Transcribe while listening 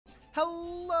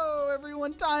Hello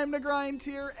everyone, TimeToGrind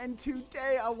here, and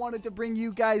today I wanted to bring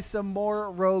you guys some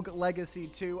more Rogue Legacy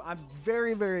 2. I'm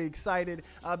very excited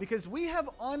because we have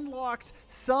unlocked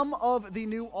some of the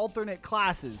new alternate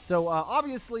classes. So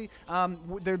obviously,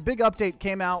 their big update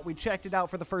came out. We checked it out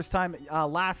for the first time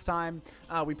last time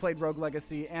we played Rogue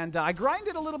Legacy, and I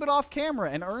grinded a little bit off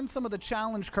camera and earned some of the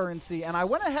challenge currency, and I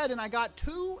went ahead and I got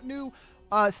two new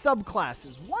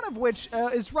subclasses, one of which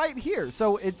is right here.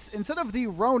 So it's, instead of the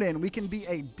Ronin, we can be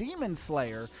a Demon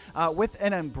Slayer with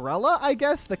an umbrella, I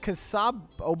guess, the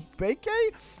Kasab-Obeke?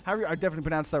 I definitely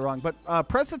pronounced that wrong, but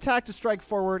press attack to strike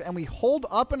forward, and we hold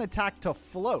up an attack to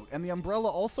float, and the umbrella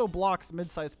also blocks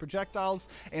mid-sized projectiles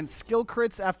and skill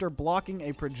crits after blocking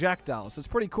a projectile, so it's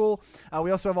pretty cool.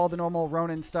 We also have all the normal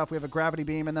Ronin stuff. We have a gravity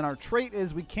beam, and then our trait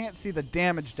is we can't see the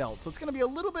damage dealt, so it's going to be a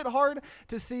little bit hard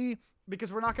to see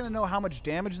because we're not going to know how much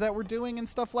damage that we're doing and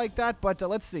stuff like that. But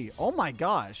let's see. Oh my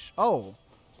gosh. Okay.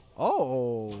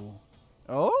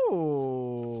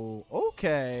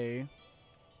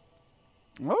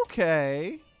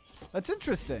 That's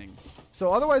interesting.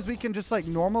 So otherwise we can just like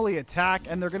normally attack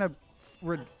and they're going to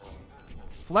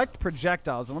reflect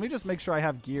projectiles. And let me just make sure I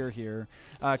have gear here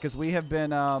because we have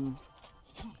been...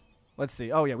 let's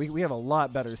see. Oh yeah, we have a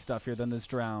lot better stuff here than this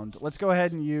drowned. Let's go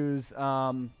ahead and use...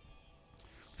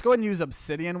 let's go ahead and use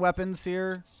obsidian weapons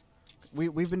here.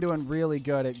 We've been doing really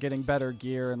good at getting better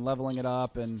gear and leveling it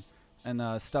up and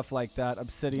stuff like that.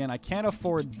 Obsidian, I can't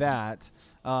afford that,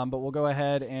 but we'll go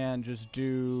ahead and just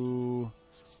do...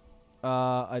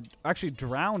 actually,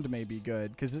 drowned may be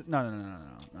good, because... No.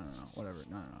 Whatever.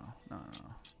 No.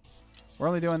 We're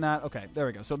only doing that. Okay, there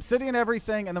we go. So obsidian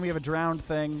everything, and then we have a drowned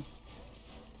thing.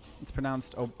 It's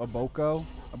pronounced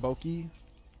Aboki.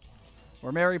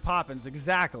 Or Mary Poppins,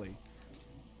 exactly.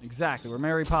 We're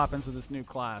Mary Poppins with this new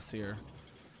class here.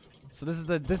 So this is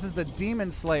the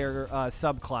Demon Slayer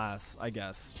subclass, I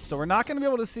guess. So we're not going to be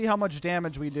able to see how much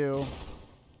damage we do,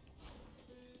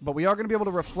 but we are going to be able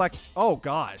to reflect. Oh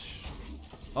gosh.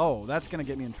 Oh, that's going to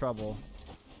get me in trouble.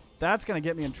 That's going to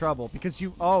get me in trouble because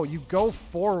you go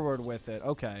forward with it.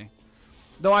 Okay.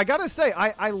 Though I got to say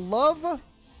I love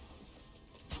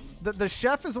the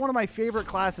chef is one of my favorite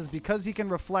classes because he can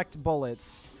reflect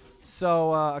bullets.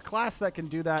 So, a class that can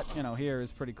do that, you know, here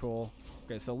is pretty cool.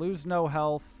 Okay, so lose no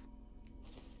health.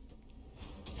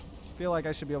 Feel like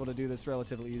I should be able to do this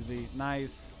relatively easy.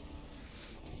 Nice.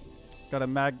 Got a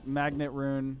magnet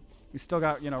rune. We still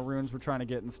got, you know, runes we're trying to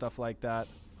get and stuff like that.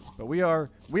 But we are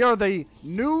the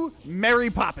new Mary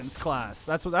Poppins class.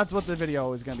 That's what the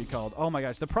video is going to be called. Oh my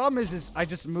gosh. The problem is I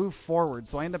just move forward,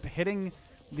 so I end up hitting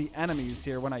the enemies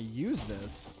here when I use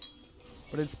this.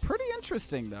 But it's pretty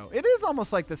interesting, though. It is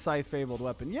almost like the Scythe Fabled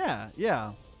weapon.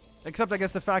 Yeah. Except, I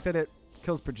guess, the fact that it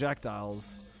kills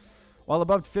projectiles. While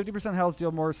above 50% health,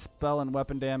 deal more spell and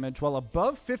weapon damage. While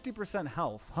above 50%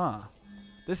 health, huh?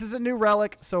 This is a new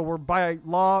relic, so we're, by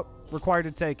law, required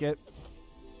to take it.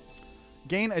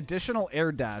 Gain additional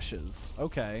air dashes.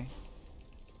 Okay.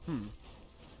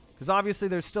 Because, obviously,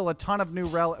 there's still a ton of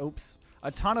new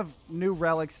a ton of new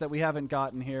relics that we haven't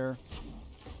gotten here.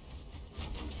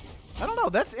 I don't know.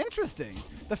 That's interesting.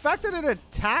 The fact that it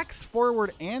attacks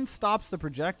forward and stops the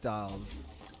projectiles.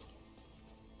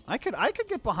 I could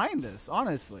get behind this,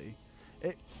 honestly.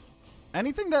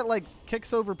 Anything that like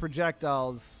kicks over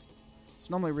projectiles is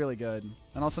normally really good.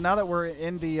 And also now that we're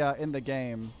in the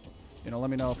game, you know, let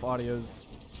me know if audio's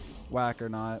whack or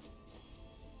not,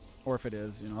 or if it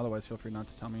is. You know, otherwise feel free not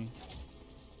to tell me.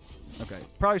 Okay,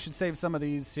 probably should save some of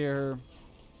these here.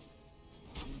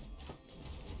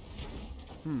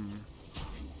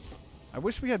 I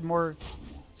wish we had more.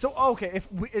 So, okay, if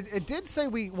we, it did say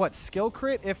what, skill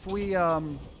crit if we,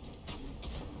 okay.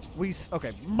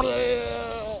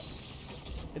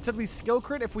 It said we skill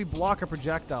crit if we block a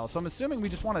projectile. So I'm assuming we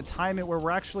just want to time it where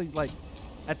we're actually, like,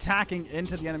 attacking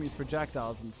into the enemy's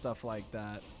projectiles and stuff like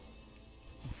that.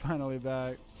 I'm finally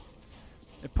back.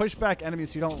 It push back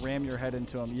enemies so you don't ram your head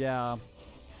into them. Yeah.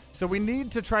 So we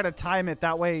need to try to time it.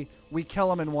 That way we kill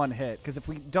them in one hit. Because if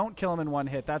we don't kill them in one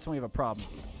hit, that's when we have a problem.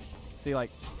 See,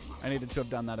 like, I needed to have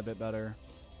done that a bit better.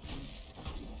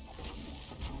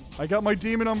 I got my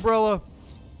demon umbrella.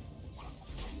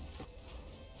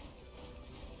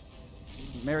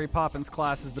 Mary Poppins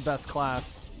class is the best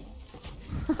class.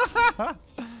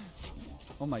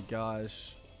 Oh my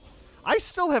gosh. I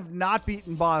still have not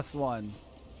beaten boss 1.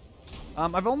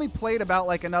 I've only played about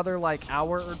like another like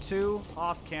hour or two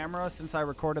off camera since I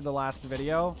recorded the last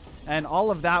video. And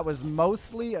all of that was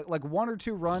mostly like 1 or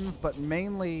 2 runs, but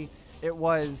mainly it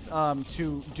was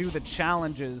to do the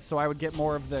challenges so I would get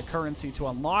more of the currency to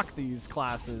unlock these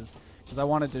classes because I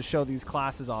wanted to show these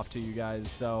classes off to you guys.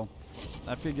 So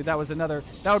I figured that was another.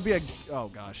 That would be a. Oh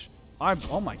gosh.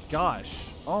 Oh my gosh.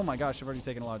 Oh my gosh. I've already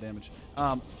taken a lot of damage.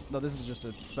 No, this is just a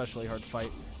especially hard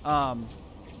fight. Oh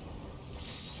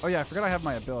yeah, I forgot I have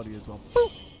my ability as well.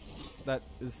 Boop. That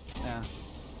is.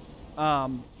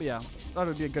 But yeah, thought it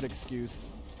would be a good excuse.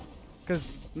 Because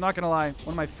I'm not gonna lie,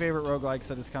 one of my favorite roguelikes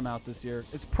that has come out this year.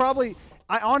 It's probably.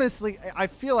 I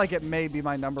feel like it may be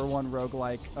my #1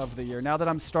 roguelike of the year. Now that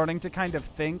I'm starting to kind of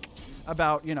think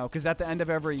about, you know, because at the end of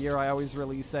every year, I always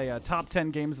release a top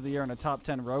 10 games of the year and a top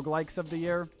 10 roguelikes of the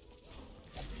year.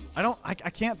 I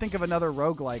can't think of another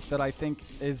roguelike that I think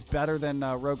is better than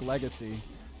Rogue Legacy.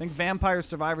 I think Vampire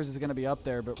Survivors is going to be up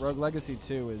there, but Rogue Legacy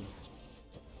 2 is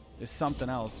something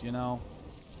else, you know?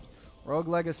 Rogue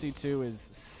Legacy 2 is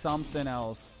something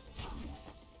else.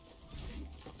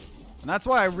 And that's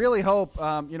why I really hope,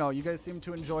 you know, you guys seem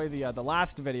to enjoy the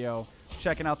last video,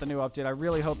 checking out the new update. I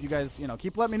really hope you guys, you know,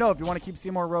 keep letting me know if you want to keep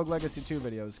seeing more Rogue Legacy 2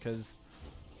 videos, because,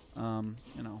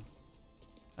 you know,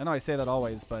 I know I say that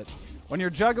always, but when you're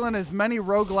juggling as many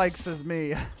roguelikes as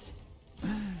me,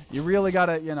 you really got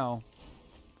to, you know,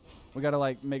 we got to,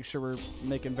 like, make sure we're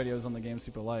making videos on the games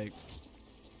people like.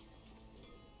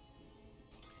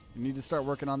 You need to start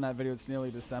working on that video. It's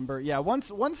nearly December. Yeah, once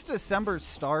December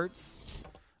starts,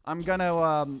 I'm going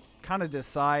to kind of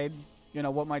decide, you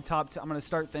know, what my top... I'm going to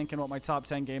start thinking what my top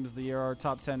 10 games of the year are,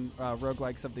 top 10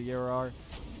 roguelikes of the year are.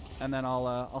 And then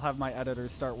I'll have my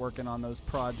editors start working on those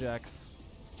projects.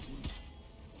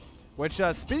 Which,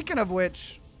 speaking of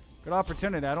which, good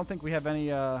opportunity. I don't think we have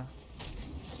any... I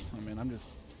mean, I'm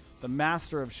just the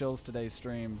master of shills today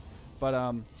stream.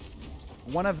 But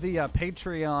one of the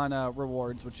Patreon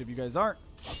rewards, which if you guys aren't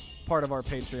part of our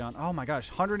Patreon... Oh my gosh,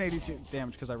 182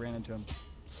 damage because I ran into him.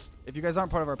 If you guys aren't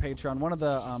part of our Patreon, one of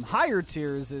the higher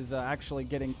tiers is actually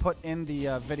getting put in the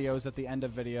videos at the end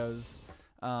of videos,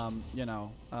 you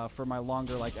know, for my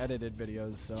longer, like, edited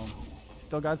videos. So,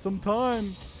 still got some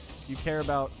time. You care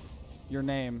about your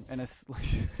name and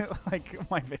like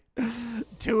my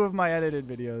 2 of my edited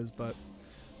videos, but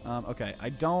okay, I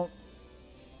don't.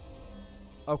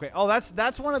 Okay, oh,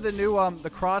 that's one of the new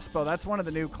the crossbow. That's one of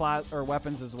the new class or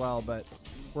weapons as well, but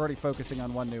we're already focusing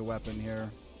on one new weapon here.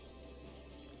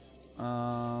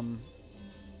 So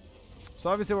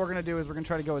obviously what we're going to do is we're going to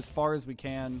try to go as far as we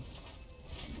can.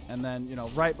 And then, you know,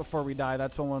 right before we die,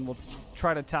 that's when we'll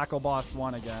try to tackle boss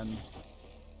 1 again.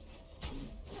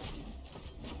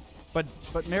 But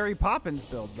Mary Poppins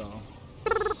build, though.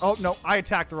 Oh, no, I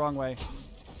attacked the wrong way.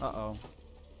 Uh-oh.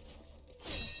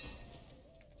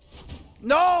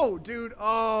 No, dude.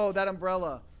 Oh, that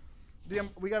umbrella.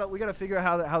 We gotta figure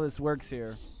out how this works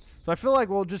here. So I feel like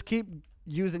we'll just keep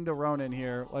using the Ronin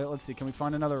here. Let's see. Can we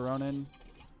find another Ronin?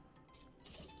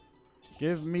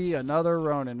 Give me another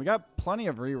Ronin. We got plenty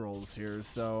of rerolls here,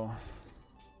 so.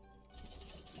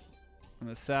 An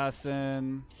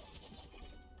assassin.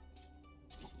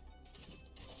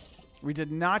 We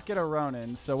did not get a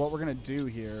Ronin, so what we're going to do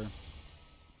here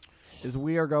is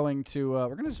we are going to,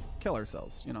 we're going to just kill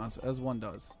ourselves, you know, as one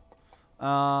does.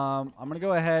 I'm going to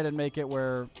go ahead and make it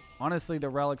where, honestly, the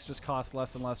relics just cost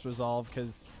less and less resolve,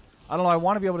 because, I don't know, I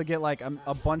want to be able to get, like,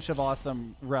 a bunch of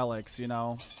awesome relics, you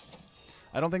know.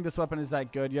 I don't think this weapon is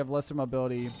that good. You have lesser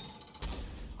mobility.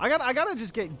 I gotta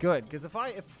just get good, because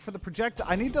if for the projectile,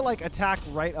 I need to, like, attack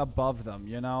right above them,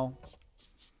 you know.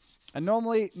 And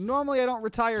normally I don't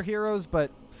retire heroes,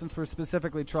 but since we're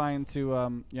specifically trying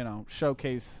to, you know,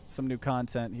 showcase some new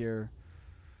content here.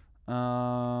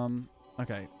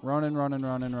 Okay. Ronin.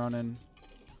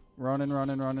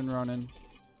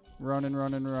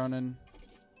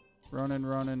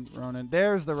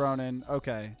 There's the Ronin.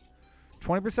 Okay.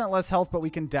 20% less health, but we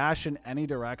can dash in any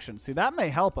direction. See, that may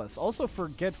help us. Also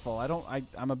forgetful.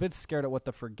 I'm a bit scared at what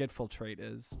the forgetful trait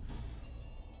is.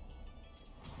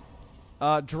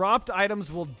 Dropped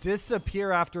items will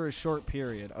disappear after a short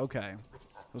period. Okay.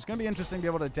 So it's going to be interesting to be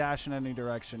able to dash in any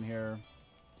direction here.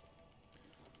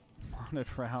 Modded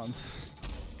rounds.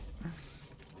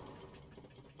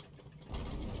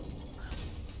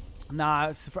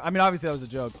 Nah, I mean, obviously that was a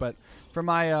joke, but for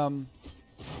my,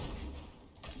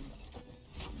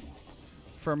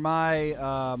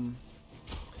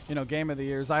 you know, game of the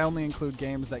years, I only include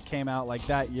games that came out like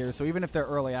that year. So even if they're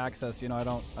early access, you know,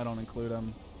 I don't include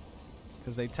them.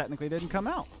 Because they technically didn't come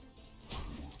out.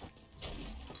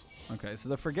 Okay, so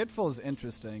the forgetful is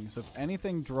interesting. So if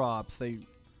anything drops, they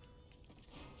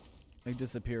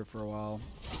disappear for a while.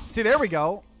 See, there we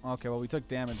go. Okay, well, we took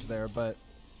damage there, but...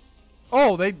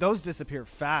 Oh, those disappear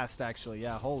fast, actually.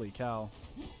 Yeah, holy cow.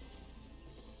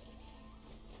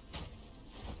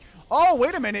 Oh,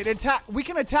 wait a minute. We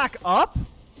can attack up?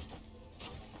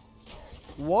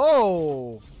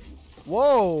 Whoa.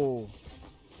 Whoa.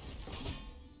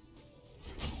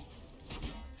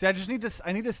 See, I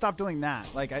need to stop doing that.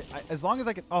 Like, as long as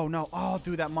I can. Oh no. Oh,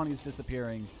 dude, that money's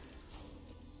disappearing.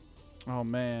 Oh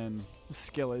man,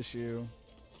 skill issue.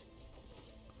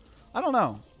 I don't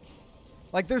know.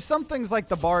 Like, there's some things like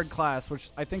the Bard class, which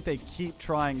I think they keep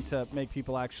trying to make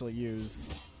people actually use.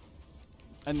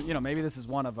 And, you know, maybe this is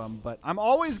one of them, but I'm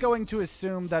always going to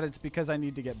assume that it's because I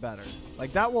need to get better.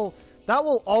 Like, that will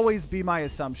always be my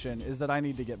assumption, is that I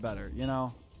need to get better, you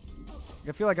know?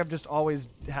 I feel like I've just always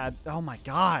had, oh my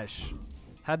gosh,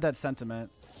 had that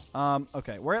sentiment.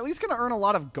 Okay, we're at least going to earn a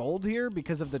lot of gold here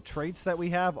because of the traits that we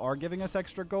have are giving us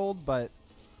extra gold, but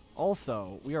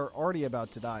also, we are already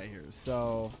about to die here,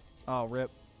 so... Oh, rip.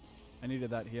 I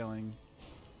needed that healing.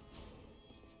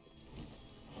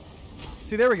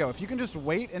 See, there we go. If you can just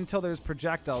wait until there's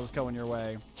projectiles going your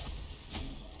way,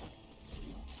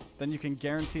 then you can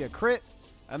guarantee a crit,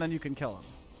 and then you can kill him.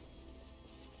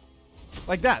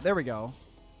 Like that. There we go.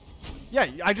 Yeah,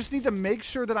 I just need to make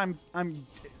sure that I'm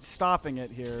stopping it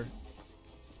here.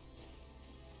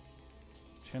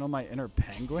 Channel my inner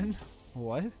penguin?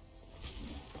 What?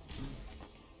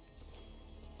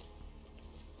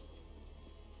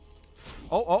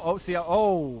 Oh, see,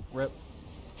 oh, rip.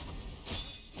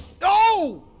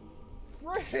 Oh!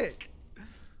 Frick!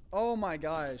 Oh my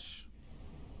gosh.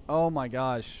 Oh my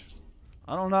gosh.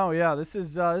 I don't know. Yeah, this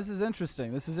is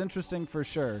interesting. This is interesting for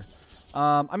sure.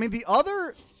 I mean, the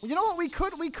other, you know what, we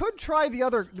could try the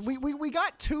other, we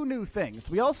got 2 new things.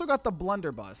 We also got the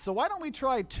Blunderbuss. So why don't we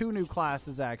try 2 new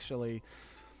classes, actually?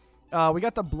 We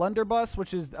got the Blunderbuss,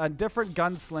 which is a different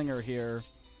gunslinger here.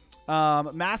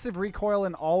 Massive recoil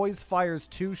and always fires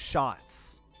 2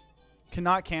 shots.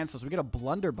 Cannot cancel. So we get a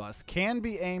Blunderbuss. Can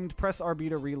be aimed. Press RB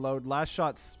to reload. Last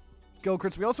shot's skill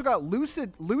crits. We also got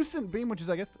Lucent Beam, which is,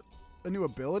 I guess, a new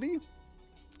ability.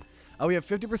 We have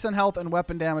 50% health and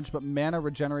weapon damage, but mana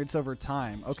regenerates over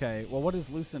time. Okay. Well, what is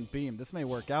Lucent Beam? This may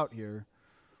work out here.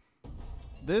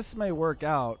 This may work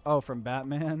out. Oh, from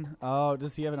Batman. Oh,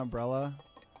 does he have an umbrella?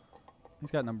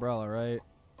 He's got an umbrella, right?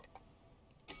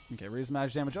 Okay, raise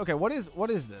magic damage. Okay, what is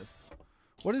this?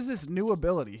 What is this new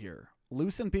ability here?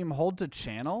 Lucent Beam, hold to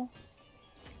channel?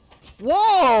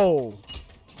 Whoa!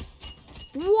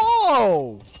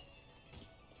 Whoa!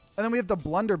 And then we have the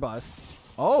Blunderbuss.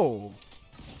 Oh.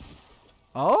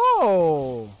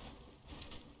 Oh.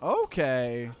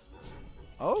 Okay.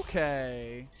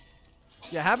 Okay.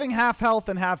 Yeah, having half health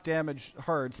and half damage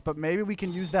hurts, but maybe we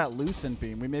can use that Lucent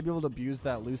Beam. We may be able to abuse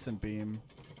that Lucent Beam.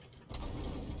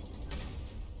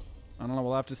 I don't know.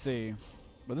 We'll have to see.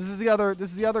 But this is the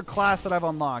other class that I've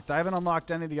unlocked. I haven't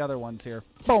unlocked any of the other ones here.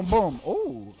 Boom, boom.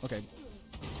 Oh, okay.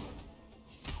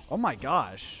 Oh my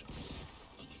gosh.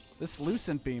 This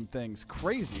Lucent Beam thing's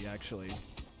crazy, actually.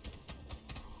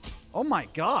 Oh my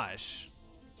gosh.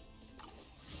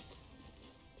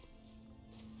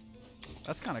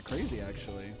 That's kind of crazy,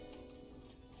 actually.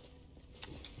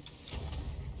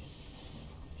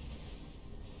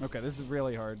 Okay, this is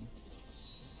really hard.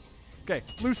 Okay,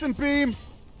 Lucent Beam.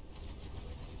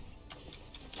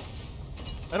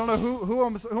 I don't know who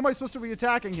am I supposed to be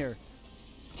attacking here?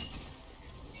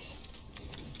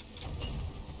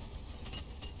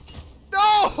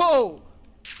 No!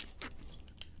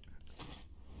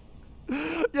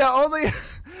 Yeah,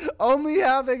 only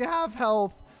having half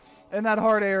health in that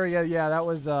hard area. Yeah, that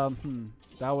was rough.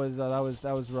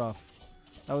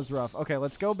 That was rough. Okay,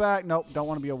 let's go back. Nope, don't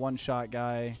want to be a one-shot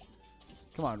guy.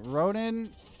 Come on, Ronin.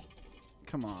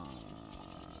 Come on.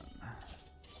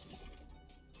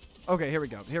 Okay, here we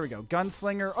go. Here we go.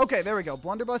 Gunslinger. Okay, there we go.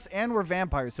 Blunderbuss, and we're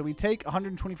vampires. So we take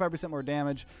 125% more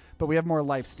damage, but we have more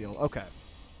lifesteal. Okay.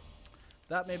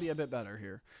 That may be a bit better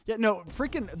here. Yeah, no,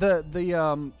 freaking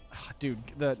dude,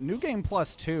 the New Game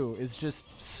Plus 2 is just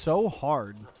so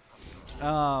hard.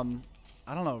 I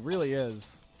don't know, it really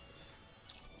is.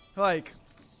 Like,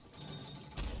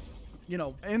 you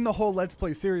know, in the whole Let's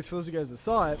Play series, for those of you guys that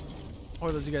saw it,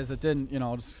 or those of you guys that didn't, you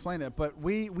know, I'll just explain it. But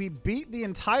we beat the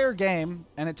entire game,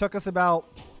 and it took us about,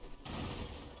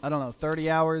 I don't know, 30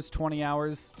 hours, 20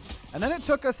 hours. And then it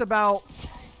took us about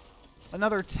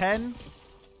another 10,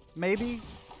 maybe,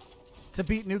 to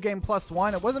beat New Game Plus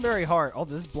 1. It wasn't very hard. Oh,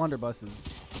 this Blunderbuss is...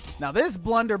 Now, this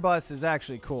Blunderbuss is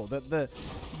actually cool. The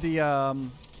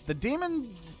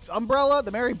Demon Umbrella,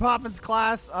 the Mary Poppins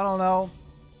class, I don't know.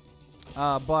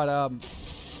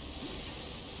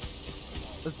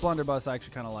 This Blunderbuss I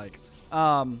actually kind of like.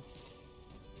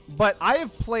 But I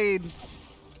have played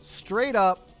straight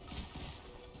up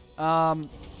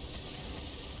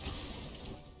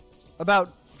about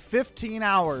 15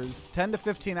 hours, 10 to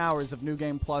 15 hours of New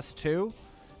Game Plus 2,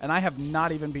 and I have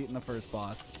not even beaten the first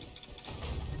boss.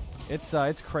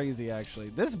 It's crazy, actually.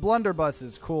 This blunderbuss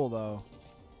is cool, though.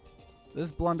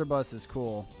 This blunderbuss is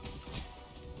cool.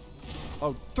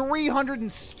 Oh, 300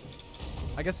 and...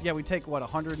 I guess, yeah, we take, what,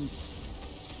 100 and...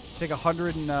 Take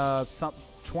 100 and,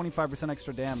 25%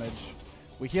 extra damage.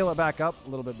 We heal it back up a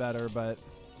little bit better, but...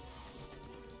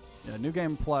 Yeah, New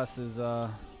Game Plus is,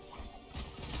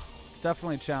 it's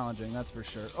definitely challenging, that's for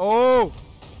sure. Oh!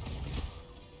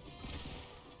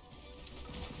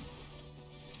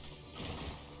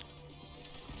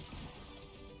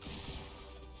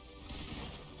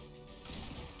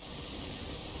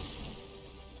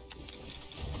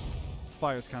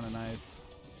 Fire's kind of nice,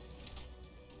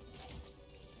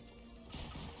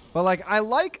 but like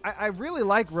I really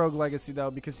like Rogue Legacy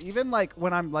though, because even like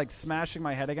when I'm like smashing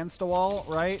my head against a wall,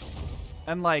 right,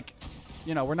 and like,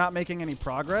 you know, we're not making any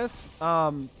progress,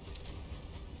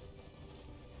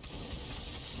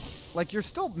 like you're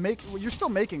still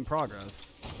making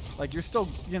progress, like you're still,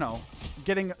 you know,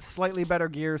 getting slightly better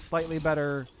gear, slightly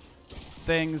better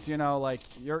things, you know, like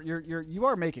you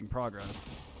are making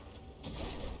progress.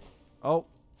 Oh.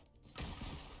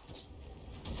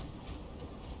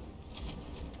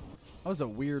 That was a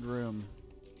weird room.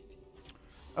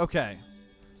 Okay.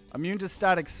 Immune to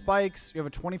static spikes. You have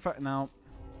a 25... No.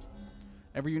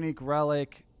 Every unique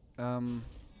relic.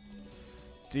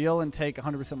 Deal and take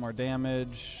 100% more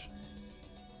damage.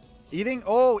 Eating...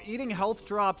 Oh, eating health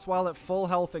drops while at full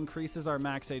health increases our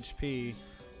max HP.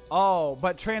 Oh,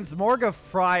 but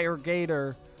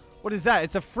Transmorgifrigator... What is that?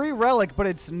 It's a free relic, but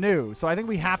it's new, so I think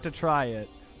we have to try it.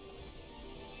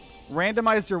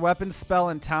 Randomize your weapon, spell,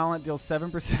 and talent. Deal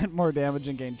 7% more damage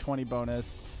and gain 20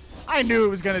 bonus. I knew it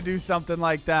was going to do something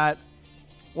like that.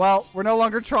 Well, we're no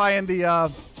longer trying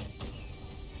the...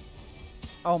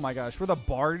 Oh my gosh, we're the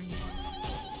bard.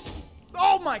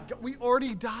 Oh my god, we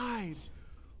already died.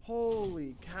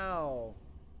 Holy cow.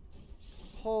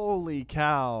 Holy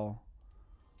cow.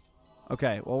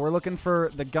 Okay, well, we're looking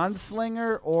for the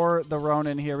Gunslinger or the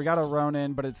Ronin here. We got a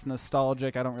Ronin, but it's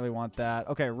nostalgic. I don't really want that.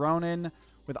 Okay, Ronin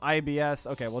with IBS.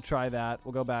 Okay, we'll try that.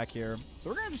 We'll go back here. So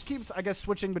we're going to just keep, I guess,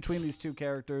 switching between these two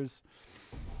characters.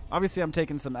 Obviously, I'm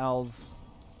taking some L's,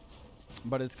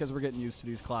 but it's because we're getting used to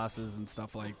these classes and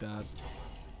stuff like that.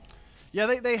 Yeah,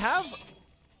 they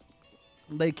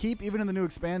keep, even in the new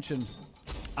expansion,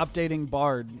 updating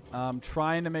Bard,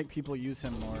 trying to make people use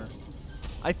him more.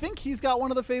 I think he's got one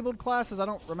of the Fabled classes. I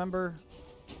don't remember.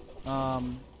 I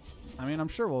mean, I'm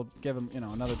sure we'll give him, you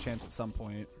know, another chance at some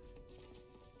point.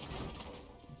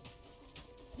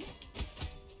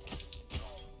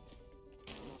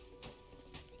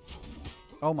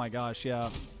 Oh my gosh,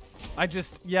 yeah.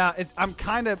 I'm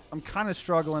kind of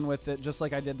struggling with it, just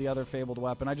like I did the other Fabled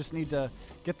weapon. I just need to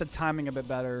get the timing a bit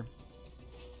better.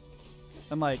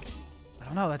 And like, I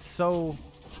don't know, that's so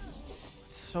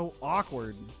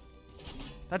awkward.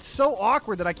 That's so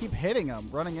awkward that I keep hitting him,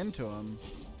 running into him.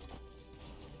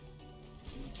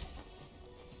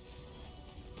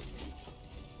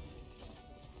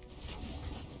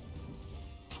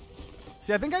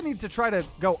 See, I think I need to try to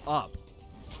go up.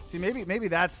 See, maybe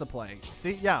that's the play.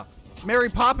 See, yeah. Mary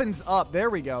Poppins up. There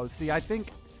we go. See, I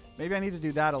think maybe I need to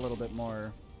do that a little bit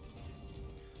more.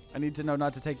 I need to know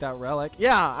not to take that relic.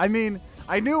 Yeah, I mean,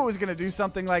 I knew it was going to do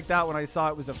something like that when I saw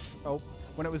it was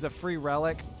when it was a free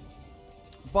relic.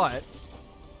 But,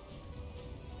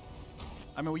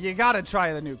 I mean, you gotta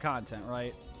try the new content,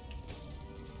 right?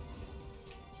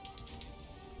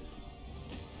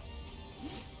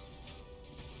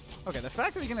 Okay, the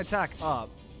fact that he can attack up.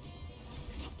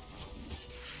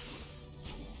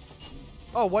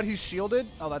 Oh, what? He's shielded?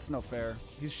 Oh, that's no fair.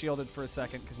 He's shielded for a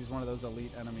second because he's one of those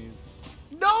elite enemies.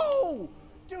 No!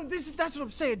 Dude, that's what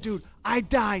I'm saying, dude. I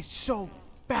die so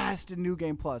fast in New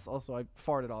Game Plus. Also, I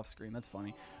farted off screen. That's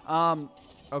funny.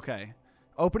 Okay.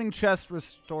 Opening chest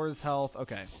restores health.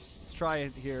 Okay. Let's try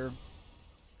it here.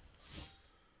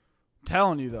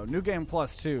 Telling you, though. New Game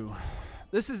Plus 2.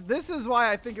 This is why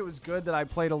I think it was good that I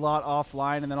played a lot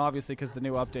offline, and then obviously because the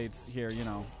new updates here, you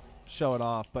know, show it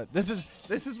off. But this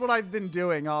is what I've been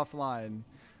doing offline.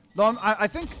 Though I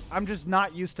think I'm just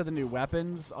not used to the new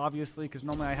weapons, obviously, because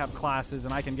normally I have classes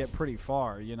and I can get pretty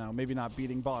far, you know. Maybe not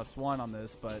beating boss 1 on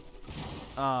this, but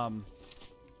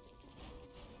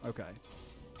okay.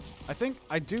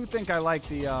 I do think I like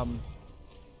the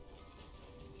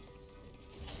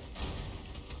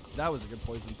that was a good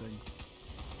poison thing.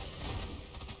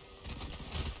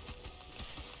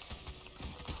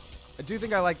 I do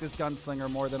think I like this gunslinger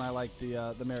more than I like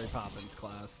the Mary Poppins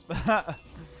class.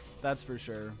 That's for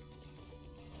sure.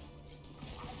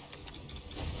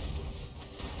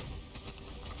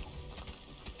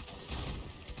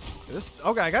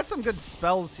 Okay, I got some good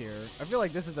spells here. I feel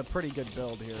like this is a pretty good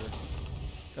build here.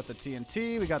 Got the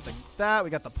TNT. We got that. We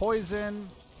got the poison.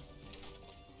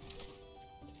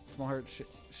 Small heart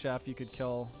chef you could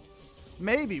kill.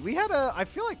 Maybe. I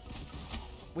feel like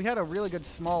we had a really good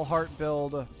small heart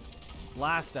build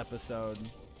last episode.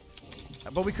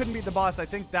 But we couldn't beat the boss. I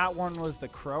think that one was the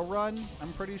crow run.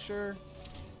 I'm pretty sure.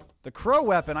 The crow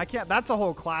weapon. That's a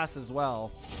whole class as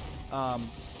well.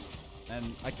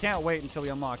 And I can't wait until we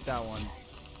unlock that one.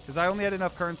 Because I only had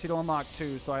enough currency to unlock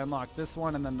 2. So I unlocked this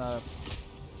one and then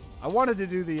I wanted to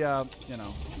do the,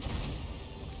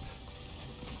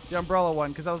 the umbrella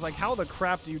one, because I was like, how the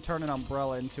crap do you turn an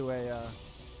umbrella into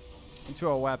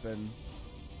a weapon?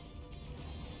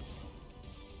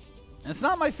 And it's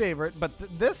not my favorite, but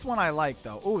this one I like,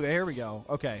 though. Oh, there we go.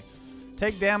 Okay.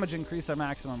 Take damage, increase our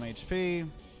maximum HP.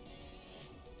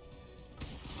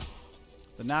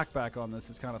 The knockback on this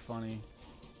is kind of funny.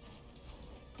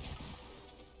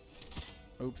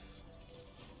 Oops.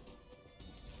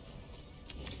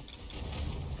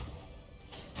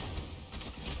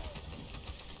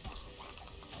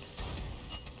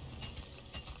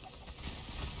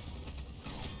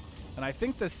 And I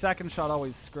think the second shot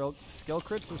always skill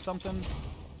crits or something.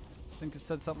 I think it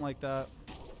said something like that.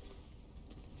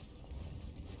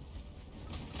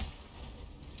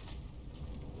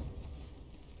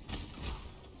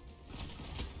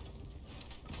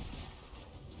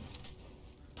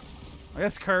 I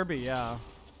guess Kirby, yeah.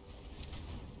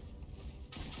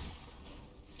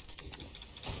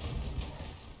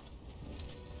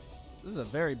 This is a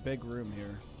very big room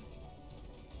here.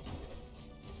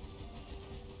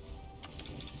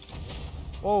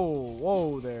 Whoa,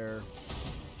 whoa there.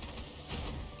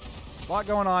 A lot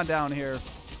going on down here.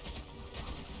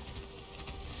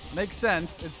 Makes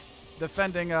sense. It's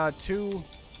defending two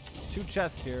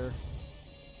chests here.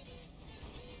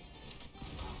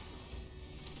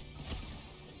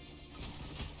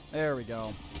 There we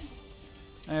go.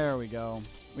 There we go.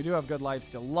 We do have good life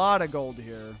steal. A lot of gold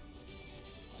here.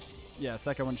 Yeah,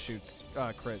 second one shoots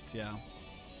crits, yeah.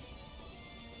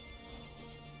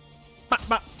 Bop,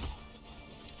 bop.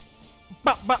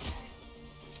 Bop, bop.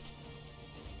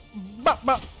 Bop,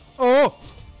 bop. Oh!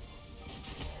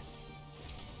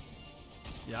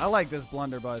 Yeah, I like this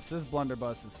blunderbuss. This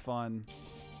blunderbuss is fun.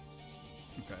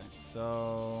 Okay,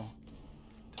 so...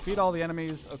 defeat all the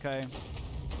enemies. Okay.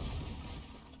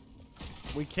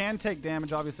 We can take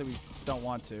damage. Obviously, we don't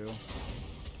want to.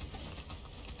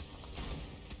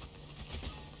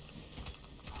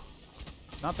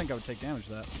 Not think I would take damage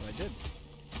to that, but I did.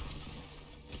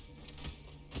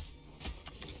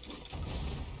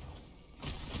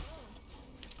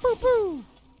 Boo boo!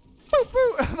 Boo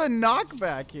boo! The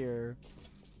knockback here.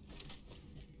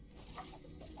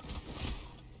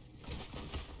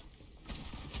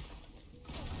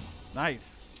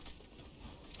 Nice.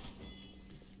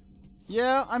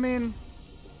 Yeah, I mean,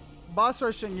 boss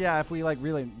rushing, yeah, if we like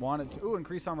really wanted to. Ooh,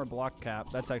 increase armor block cap.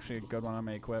 That's actually a good one I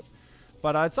may equip.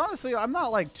 But it's honestly, I'm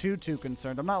not like too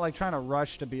concerned. I'm not like trying to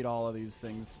rush to beat all of these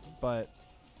things, but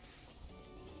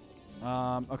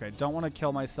okay, don't want to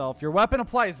kill myself. Your weapon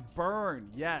applies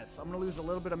burn. Yes, I'm gonna lose a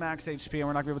little bit of max HP, and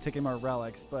we're not gonna be able to take any more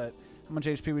relics. But how much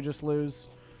HP we just lose?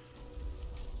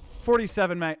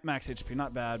 47 max HP,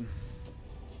 not bad.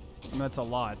 I mean, that's a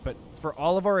lot. But for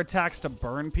all of our attacks to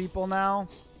burn people now,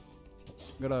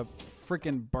 I'm got a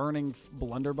freaking burning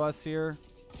blunderbuss here.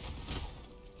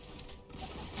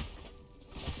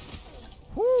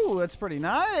 Whoo, that's pretty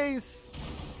nice.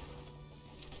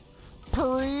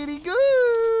 Pretty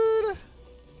good.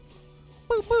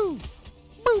 Boo boo.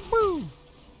 Boo boo.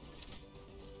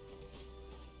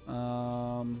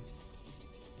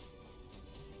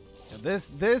 Yeah,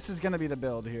 this is gonna be the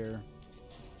build here.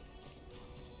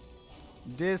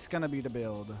 This gonna be the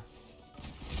build.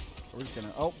 We're just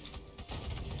gonna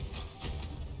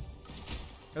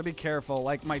gotta be careful.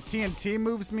 Like my TNT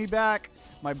moves me back.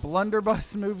 My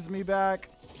blunderbuss moves me back.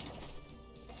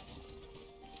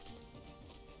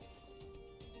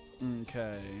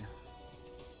 Okay.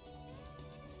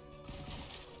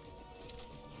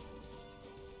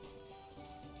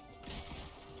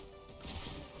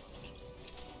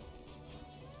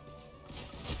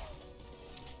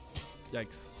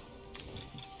 Yikes.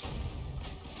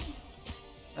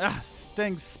 Ah,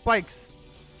 sting spikes.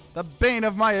 The bane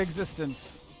of my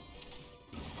existence.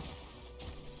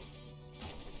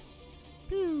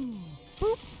 Pew.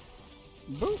 Boop.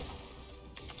 Boop.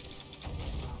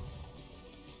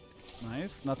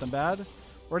 Nice. Nothing bad.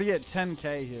 We're to get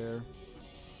 10k here.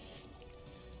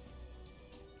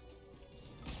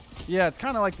 Yeah, it's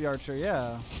kind of like the archer.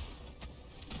 Yeah.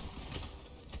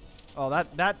 Oh,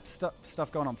 that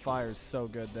stuff going on fire is so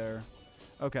good there.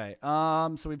 Okay,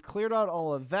 so we've cleared out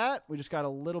all of that. We just got a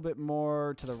little bit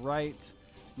more to the right,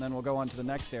 and then we'll go on to the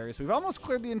next area. So we've almost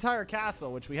cleared the entire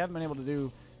castle, which we haven't been able to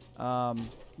do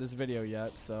this video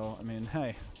yet. So, I mean,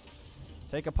 hey,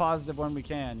 take a positive when we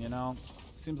can, you know?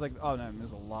 Seems like, oh, no,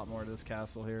 there's a lot more to this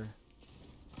castle here.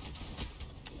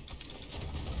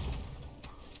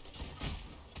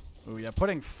 Ooh, yeah,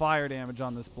 putting fire damage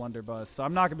on this blunderbuss, so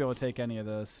I'm not going to be able to take any of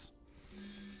this.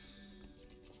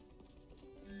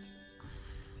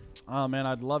 Oh, man,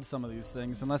 I'd love some of these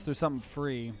things, unless there's something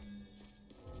free.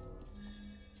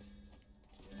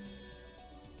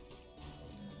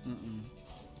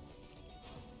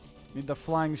 Need the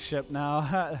flying ship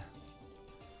now.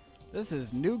 This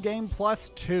is New Game Plus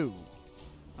 2.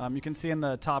 You can see in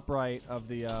the top right of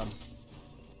the...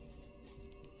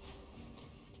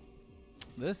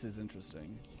 This is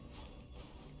interesting.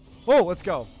 Whoa, let's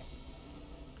go.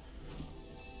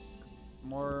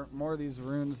 More of these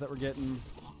runes that we're getting.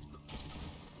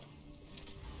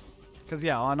 Because,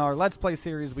 yeah, on our Let's Play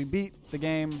series, we beat the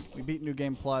game. We beat New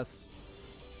Game Plus.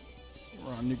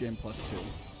 We're on New Game Plus 2.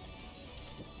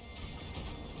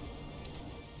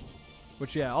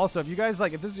 Which, yeah, also, if you guys,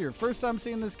 like, if this is your first time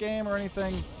seeing this game or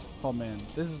anything, oh, man,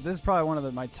 this is probably one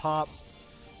of my top...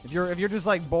 If you're just,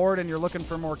 like, bored and you're looking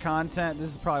for more content, this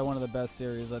is probably one of the best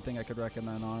series I think I could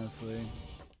recommend, honestly.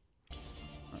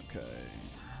 Okay.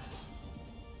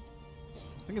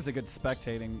 I think it's a good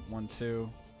spectating one, too.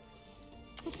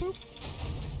 Boop, boop.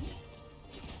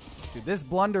 Dude, this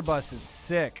blunderbuss is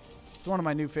sick. It's one of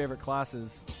my new favorite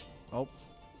classes. Oh.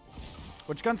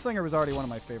 Which Gunslinger was already one of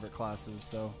my favorite classes,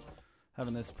 so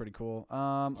having this is pretty cool.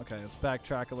 Okay, let's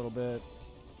backtrack a little bit.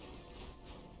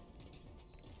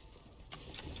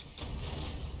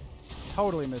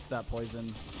 Totally missed that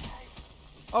poison.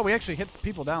 Oh, we actually hit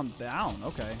people down.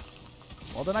 Okay.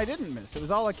 Well, then I didn't miss. It was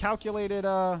all a calculated,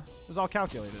 it was all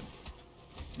calculated.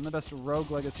 I'm the best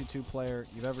Rogue Legacy 2 player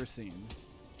you've ever seen.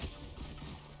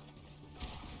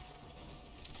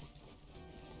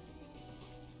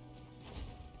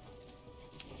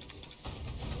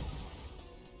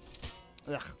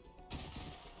 Ugh.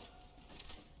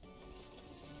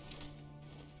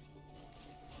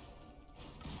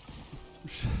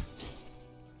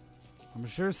 I'm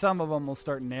sure some of them will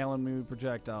start nailing me with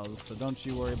projectiles, so don't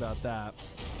you worry about that.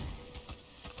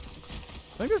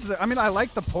 I think this is, I mean, I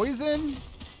like the poison.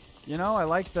 You know, I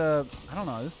like the, I don't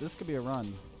know, this could be a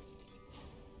run.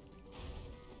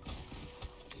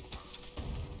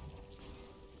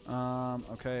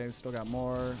 Okay, we still got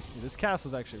more. Yeah, this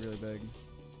castle's actually really big.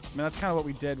 I mean, that's kind of what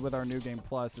we did with our New Game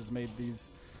Plus, is made these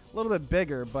a little bit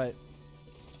bigger, but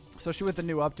especially with the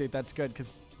new update, that's good, because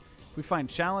if we find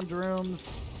challenge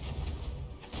rooms,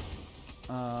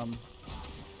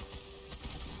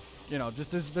 you know,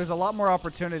 just there's a lot more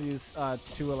opportunities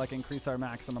to like increase our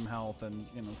maximum health and,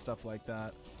 you know, stuff like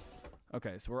that.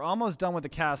 Okay, so we're almost done with the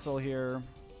castle here.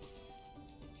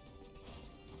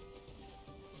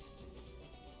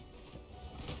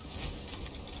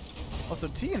 Also,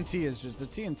 TNT is just, the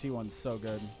TNT one's so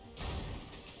good.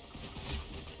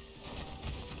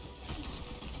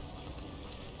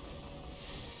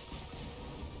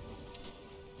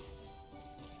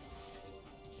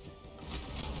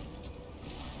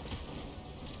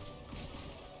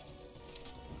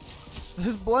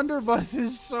 This blunderbuss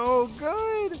is so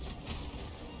good.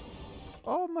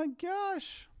 Oh my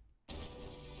gosh.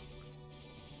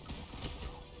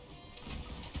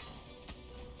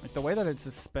 Like the way that it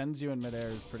suspends you in midair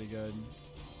is pretty good.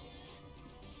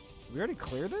 Did we already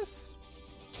clear this?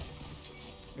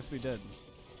 Guess we did.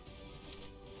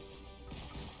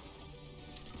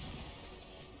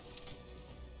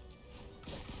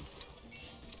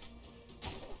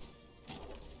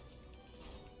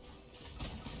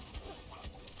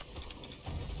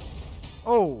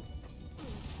 Oh.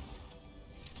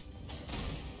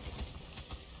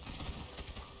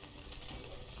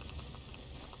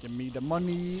 Give me the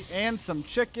money and some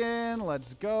chicken.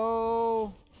 Let's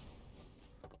go.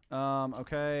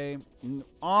 Okay.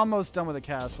 Almost done with the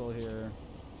castle here.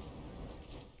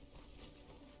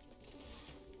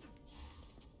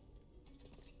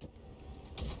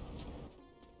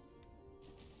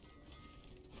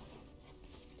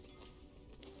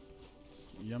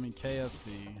 Some yummy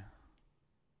KFC.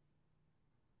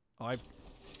 Oh,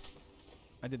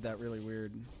 I did that really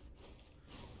weird.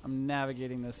 I'm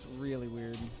navigating this really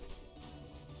weird.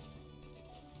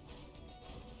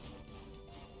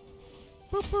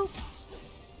 Boop, boop.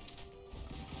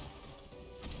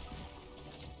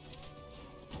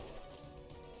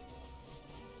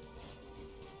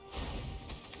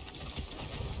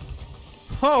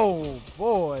 Oh,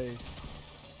 boy.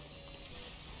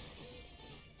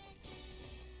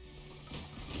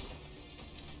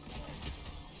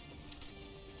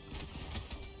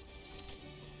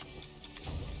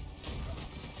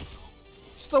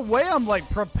 Just the way I'm like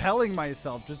propelling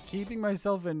myself, just keeping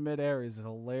myself in midair is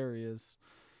hilarious.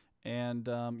 And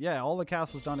yeah, all the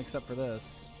castle's done except for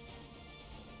this.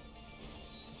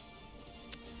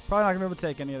 Probably not gonna be able to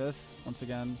take any of this once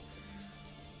again.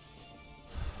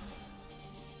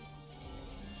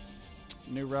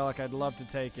 New relic, I'd love to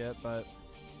take it, but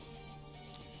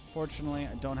fortunately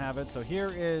I don't have it. So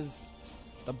here is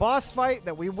the boss fight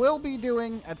that we will be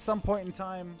doing at some point in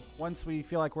time. Once we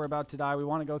feel like we're about to die, we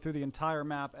want to go through the entire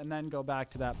map and then go back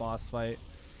to that boss fight.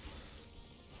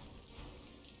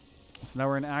 So now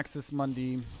we're in Axis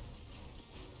Mundi.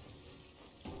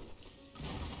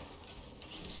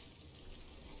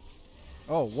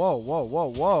 Oh, whoa, whoa, whoa,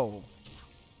 whoa.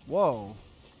 Whoa.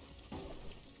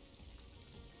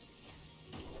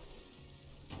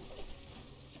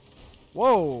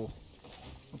 Whoa.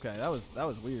 Okay, that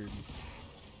was weird.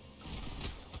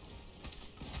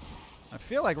 I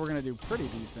feel like we're gonna do pretty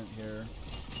decent here.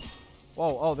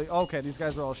 Whoa, oh, okay, these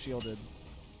guys are all shielded.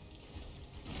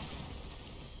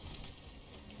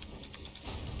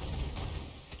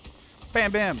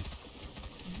 Bam, bam.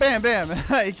 Bam, bam.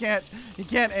 he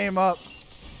can't aim up.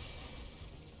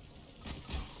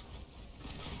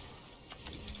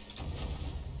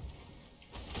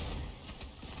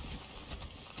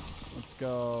 Let's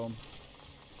go.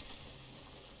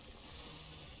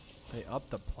 They up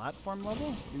the platform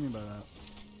level? What do you mean by that?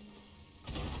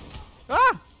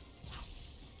 Ah!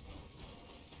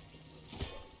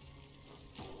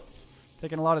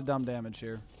 Taking a lot of dumb damage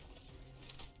here.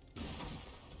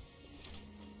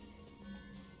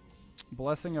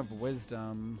 Blessing of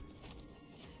Wisdom.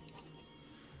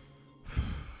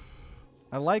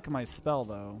 I like my spell,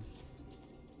 though.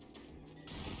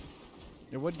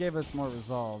 It would give us more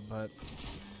resolve, but...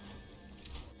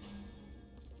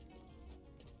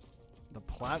 The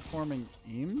platforming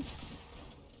Eames?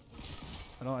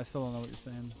 I still don't know what you're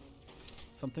saying.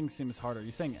 Something seems harder.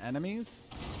 You saying enemies?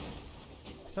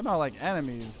 Somehow like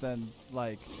enemies, then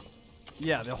like...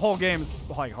 Yeah, the whole game's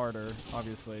like harder,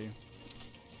 obviously.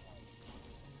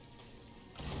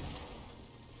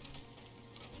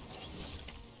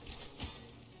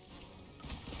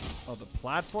 Oh, the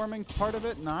platforming part of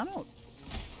it? No,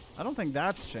 I don't think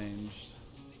that's changed.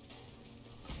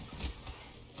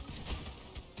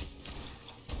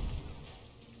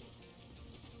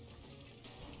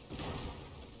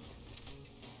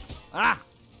 Ah!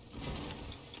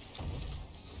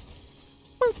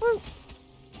 Boop, boop.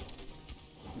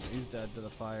 He's dead to the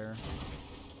fire.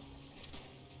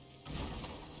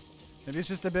 Maybe it's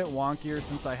just a bit wonkier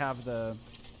since I have the,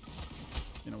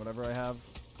 whatever I have.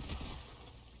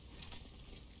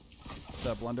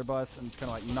 The blunderbuss, and it's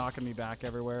kind of like knocking me back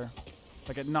everywhere.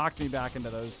 Like it knocked me back into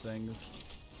those things.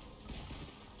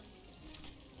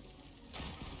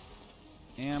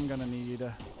 Am gonna need...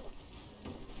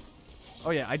 Oh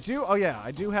yeah,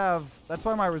 I do have... That's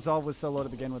why my resolve was so low to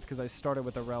begin with, because I started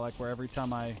with a relic where every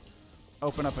time I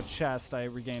open up a chest, I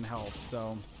regain health,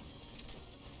 so...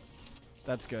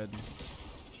 That's good.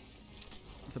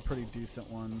 It's a pretty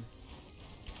decent one.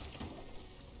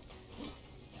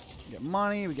 We get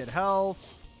money, we get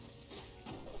health.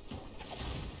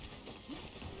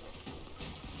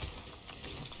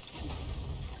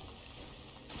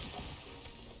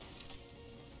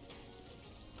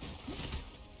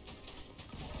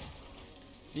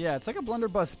 Yeah, it's like a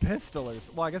blunderbuss pistol or...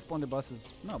 Well, I guess blunderbusses...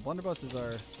 No, blunderbusses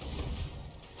are...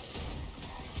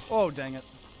 Oh, dang it.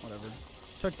 Whatever.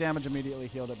 Took damage immediately,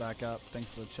 healed it back up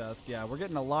thanks to the chest. Yeah, we're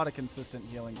getting a lot of consistent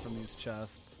healing from these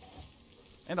chests.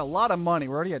 And a lot of money.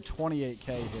 We're already at 28k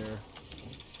here.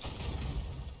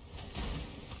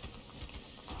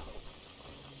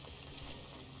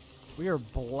 We are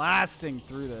blasting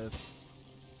through this.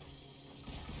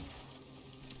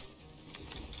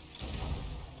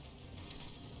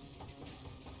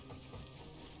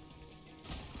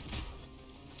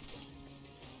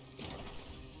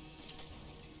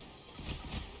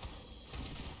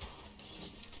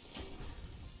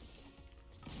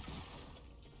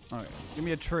 Alright, give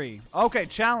me a tree. Okay,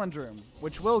 challenge room,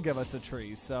 which will give us a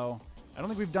tree, so... I don't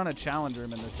think we've done a challenge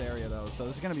room in this area, though, so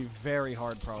this is going to be very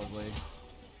hard, probably.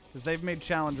 Because they've made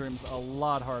challenge rooms a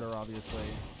lot harder, obviously.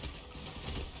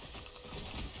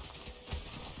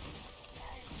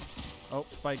 Oh,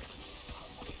 spikes.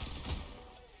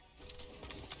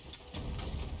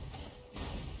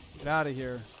 Get out of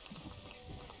here.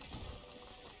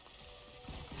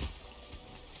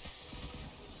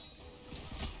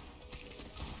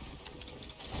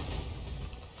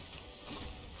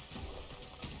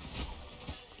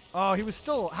 Oh, he was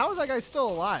still... How is that guy still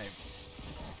alive?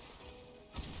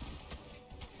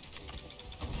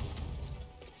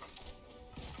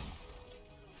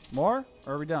 More?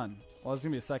 Or are we done? Well, there's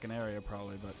going to be a second area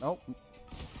probably, but... Oh.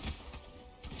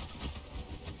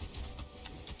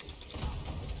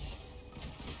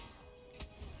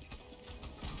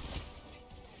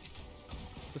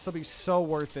 This will be so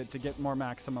worth it to get more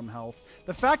maximum health.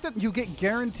 The fact that you get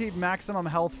guaranteed maximum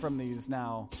health from these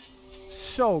now,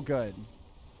 so good.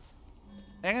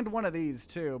 And one of these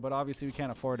too, but obviously we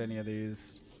can't afford any of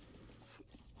these.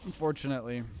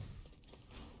 Unfortunately.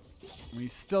 We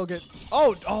still get...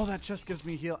 Oh, that just gives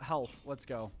me health. Let's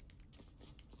go.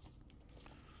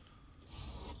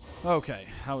 Okay,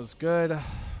 that was good.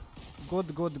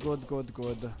 Good, good, good, good,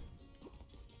 good.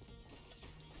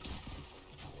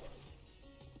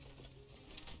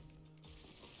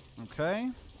 Okay.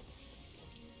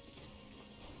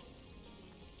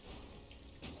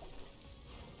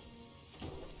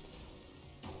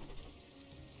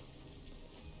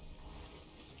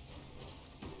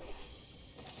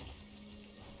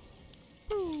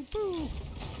 Boo, boo.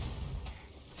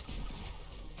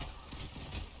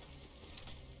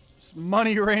 Just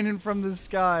money raining from the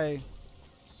sky.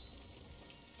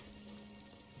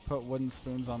 Put wooden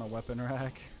spoons on a weapon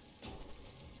rack.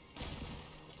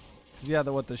 Yeah,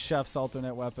 the chef's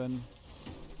alternate weapon.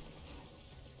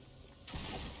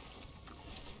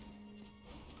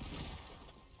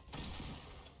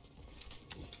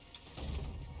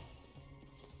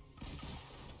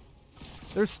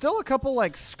 There's still a couple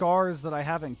like scars that I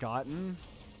haven't gotten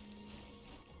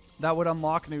that would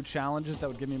unlock new challenges that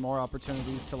would give me more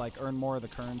opportunities to like earn more of the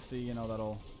currency, you know,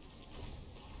 that'll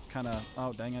kind of,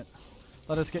 oh dang it,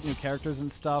 let us get new characters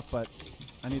and stuff, but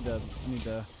I need to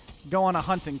go on a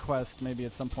hunting quest maybe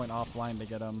at some point offline to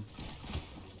get them.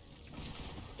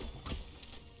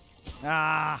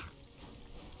 Ah!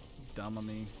 Dumb of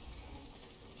me.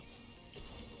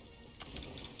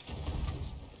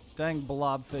 Dang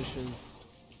blobfishes.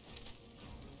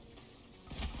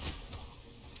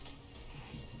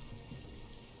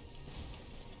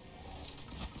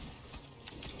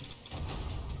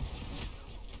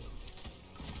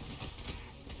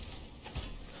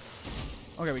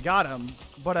 Okay, we got him.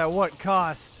 But at what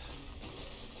cost?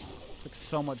 Took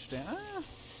so much damage.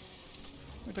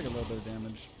 We took a little bit of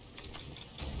damage.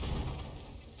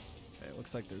 Okay, it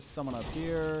looks like there's someone up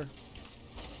here.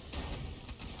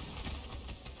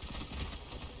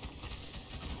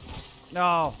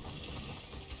 No.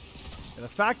 Yeah, the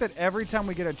fact that every time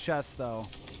we get a chest, though,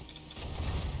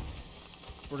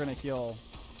 we're going to heal.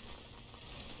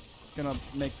 Going to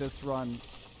make this run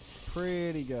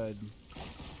pretty good.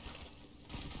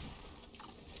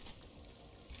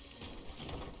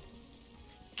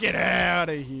 Get out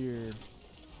of here.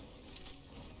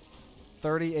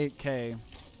 38K.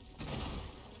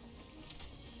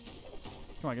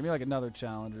 Come on, give me like another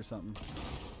challenge or something.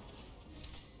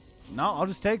 No, I'll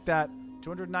just take that.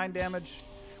 209 damage.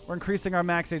 We're increasing our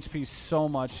max HP so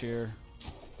much here.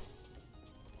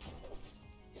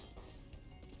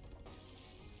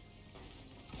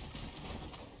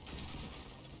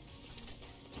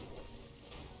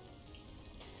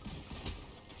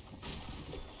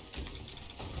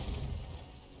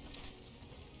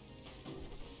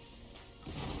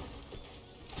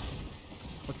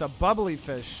 It's a bubbly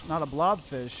fish, not a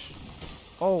blobfish.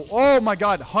 Oh my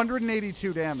god,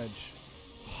 182 damage.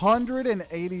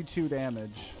 182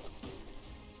 damage.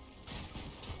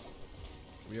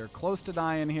 We are close to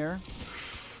dying here.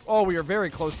 Oh, we are very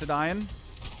close to dying.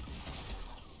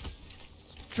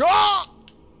 Draw!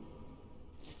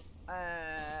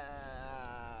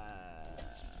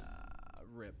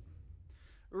 Rip.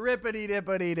 Rippity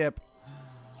dippity dip.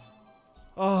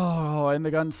 Oh, and the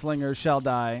gunslinger shall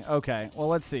die. Okay, well,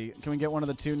 let's see. Can we get one of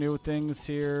the two new things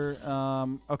here?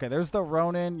 Okay, there's the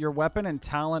Ronin. Your weapon and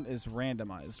talent is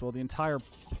randomized. Well, the entire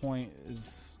point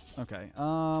is... Okay.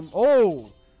 Oh!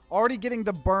 Already getting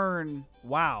the burn.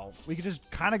 Wow. We could just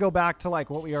kind of go back to, like,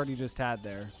 what we already just had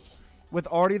there. With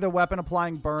already the weapon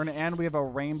applying burn, and we have a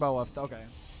rainbow of... Okay.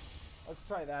 Let's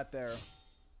try that there.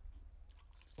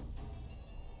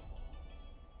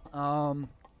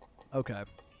 Okay.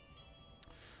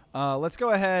 Let's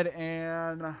go ahead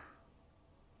and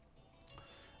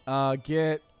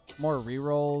get more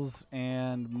rerolls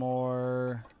and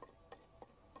more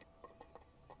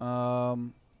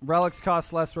relics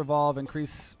cost less revolve,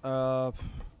 increase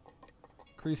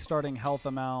starting health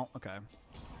amount. Okay.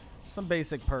 Some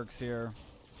basic perks here.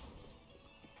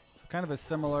 Kind of a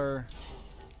similar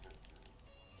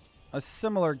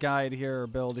guide here or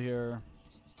build here.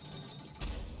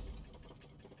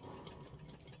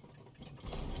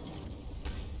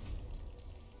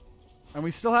 And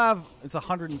we still have, it's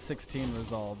 116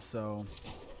 resolved, so.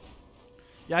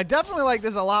 Yeah, I definitely like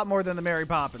this a lot more than the Mary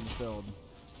Poppins build.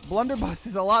 Blunderbuss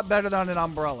is a lot better than an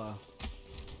Umbrella.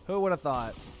 Who would have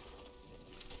thought?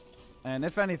 And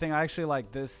if anything, I actually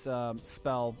like this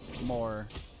spell more.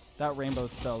 That rainbow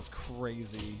spell's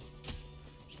crazy.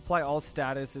 Just apply all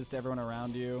statuses to everyone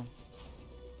around you.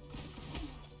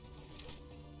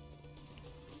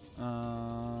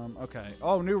 Okay.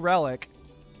 Oh, new relic.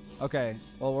 Okay.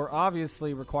 Well, we're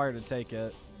obviously required to take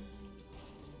it.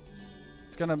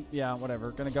 It's gonna, yeah,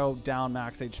 whatever. Gonna go down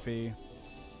max HP.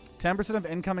 10% of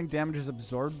incoming damage is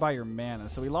absorbed by your mana.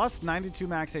 So we lost 92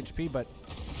 max HP, but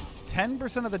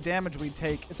 10% of the damage we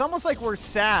take. It's almost like we're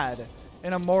sad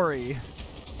in Amori.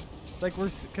 It's like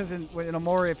because in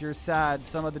Amori, if you're sad,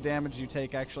 some of the damage you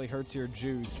take actually hurts your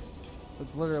juice.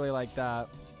 It's literally like that.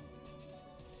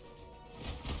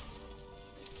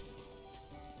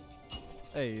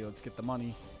 Hey, let's get the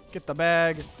money. Get the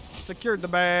bag. Secured the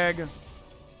bag.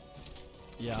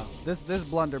 Yeah, this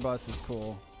blunderbuss is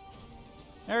cool.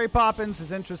 Mary Poppins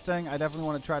is interesting. I definitely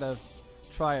want to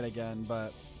try it again,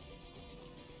 but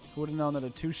who would have known that a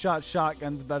 2-shot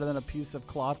shotgun's better than a piece of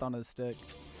cloth on a stick?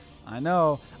 I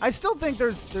know. I still think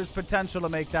there's potential to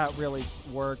make that really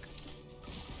work.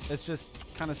 It's just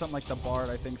kind of something like the Bard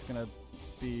I think is going to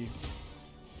be...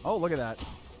 Oh, look at that.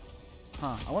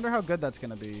 Huh. I wonder how good that's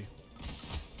going to be.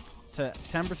 To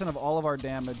 10% of all of our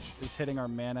damage is hitting our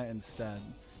mana instead.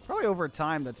 Probably over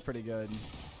time, that's pretty good.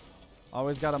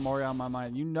 Always got Amori on my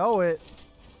mind. You know it.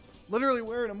 Literally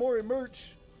wearing Amori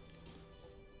merch.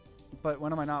 But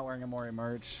when am I not wearing Amori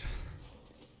merch?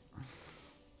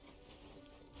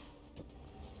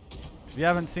 If you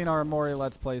haven't seen our Amori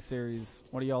Let's Play series,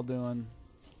 what are y'all doing?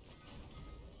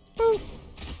 Boop.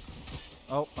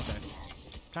 Oh, okay.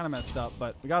 Kind of messed up,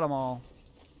 but we got them all.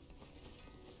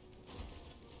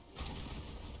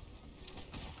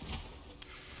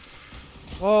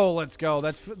 Oh, let's go.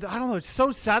 That's, I don't know, it's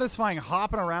so satisfying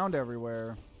hopping around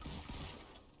everywhere.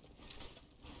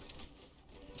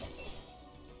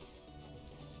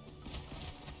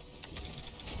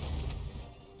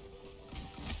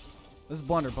 This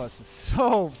blunderbuss is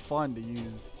so fun to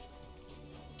use.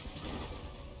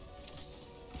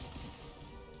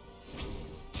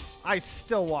 I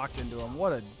still walked into him.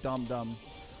 What a dum-dum.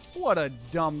 What a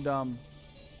dum-dum.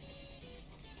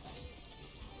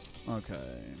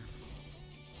 Okay.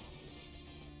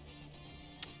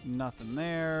 Nothing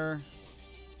there.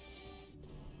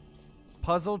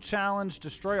 Puzzle challenge.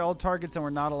 Destroy all targets and we're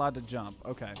not allowed to jump.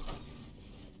 Okay.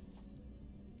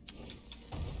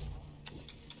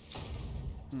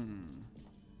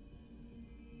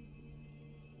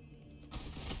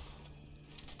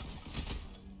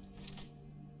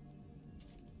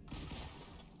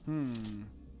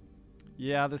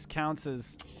 Yeah, this counts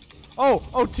as... Oh,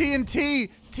 TNT!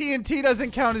 TNT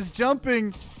doesn't count as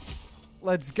jumping.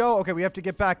 Let's go. Okay, we have to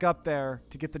get back up there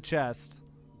to get the chest.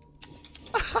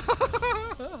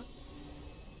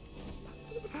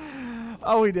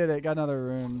 Oh, we did it. Got another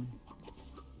rune.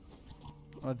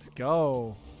 Let's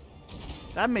go.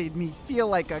 That made me feel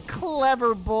like a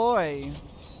clever boy.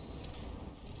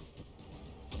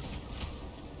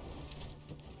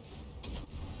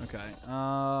 Okay.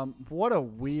 What a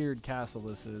weird castle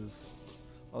this is.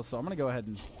 Also, I'm going to go ahead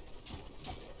and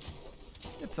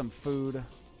get some food.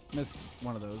 Missed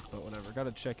one of those, but whatever. Got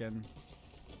a chicken.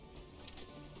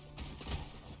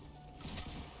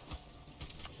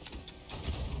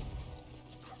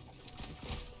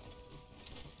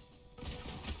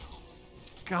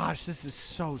 Gosh, this is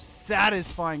so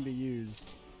satisfying to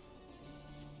use.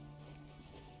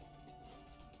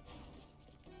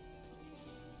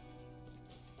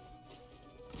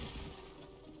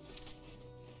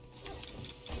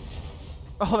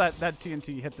 Oh, that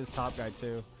TNT hit this top guy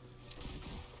too.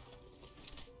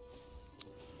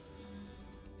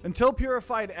 Until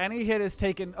purified, any hit is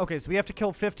taken. Okay, so we have to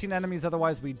kill 15 enemies,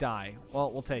 otherwise we die.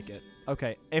 Well, we'll take it.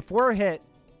 Okay, if we're hit,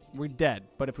 we're dead.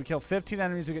 But if we kill 15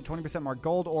 enemies, we get 20% more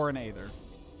gold or an Aether.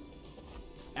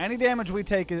 Any damage we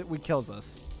take, it kills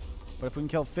us. But if we can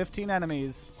kill 15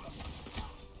 enemies...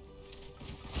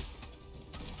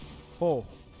 Oh.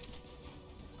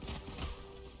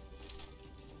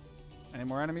 Any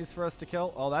more enemies for us to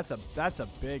kill? Oh, that's a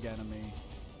big enemy.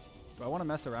 Do I want to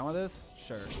mess around with this?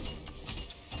 Sure.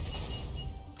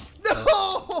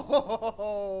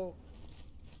 No!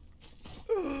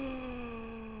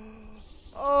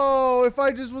 Oh, if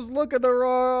I just was looking the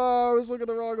wrong... I was looking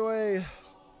the wrong way.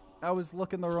 I was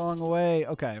looking the wrong way.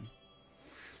 Okay.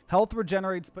 Health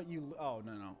regenerates, but you... Oh,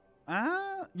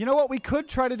 no. You know what? We could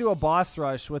try to do a boss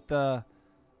rush with the...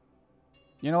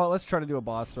 You know what? Let's try to do a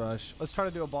boss rush. Let's try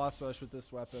to do a boss rush with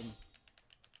this weapon.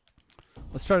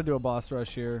 Let's try to do a boss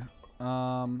rush here.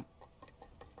 More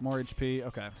HP.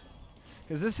 Okay.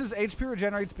 Because this is HP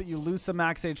regenerates, but you lose some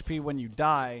max HP when you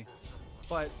die.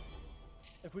 But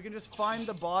if we can just find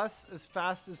the boss as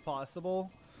fast as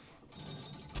possible,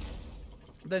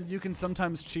 then you can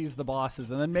sometimes cheese the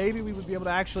bosses. And then maybe we would be able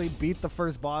to actually beat the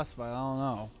first boss fight. I don't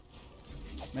know.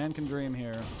 Man can dream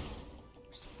here.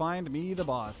 Just find me the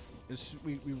boss.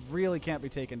 We really can't be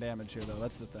taking damage here, though.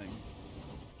 That's the thing.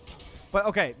 But,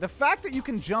 okay, the fact that you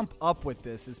can jump up with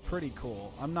this is pretty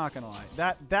cool. I'm not going to lie.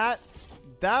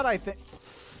 That I think...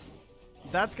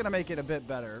 That's going to make it a bit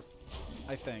better,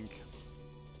 I think.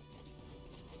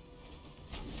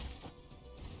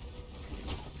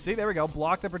 See, there we go.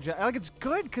 Block the projectile. Like, it's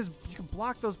good because you can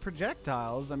block those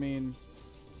projectiles. I mean...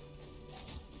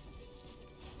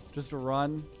 Just a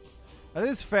run. That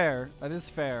is fair. That is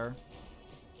fair.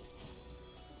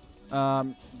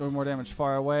 Doing more damage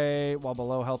far away. While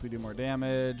below help you do more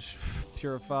damage.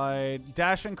 Purified.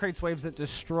 Dashing creates waves that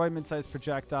destroy mid-sized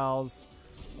projectiles.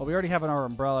 Well, we already have our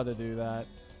umbrella to do that.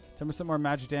 10% more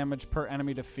magic damage per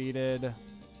enemy defeated.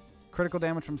 Critical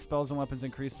damage from spells and weapons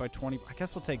increased by 20. I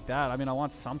guess we'll take that. I mean, I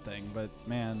want something, but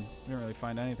man, I didn't really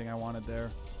find anything I wanted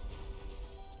there.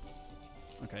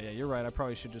 Okay, yeah, you're right. I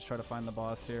probably should just try to find the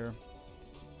boss here.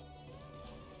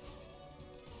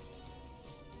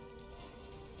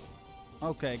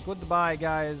 Okay, goodbye,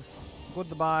 guys.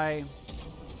 Goodbye.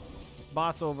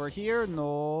 Boss over here,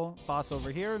 no. Boss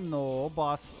over here, no.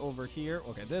 Boss over here.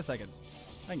 Okay, this I can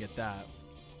get that.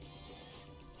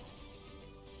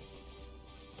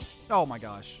 Oh my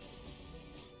gosh.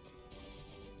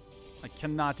 I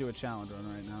cannot do a challenge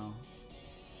run right now.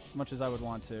 As much as I would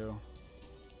want to.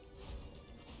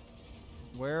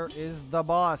 Where is the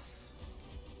boss?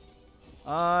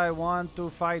 I want to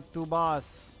fight the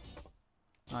boss.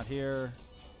 Not here.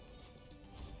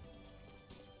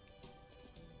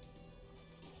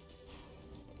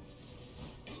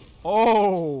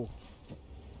 Oh!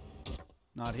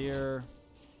 Not here.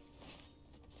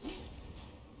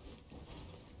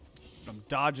 I'm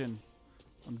dodging.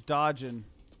 I'm dodging.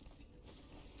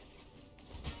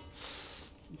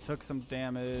 Took some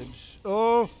damage.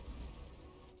 Oh!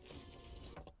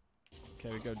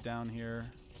 Okay, we go down here.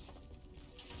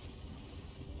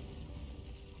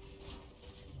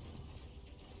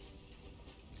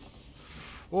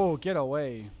 Oh, get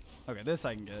away. Okay, this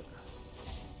I can get.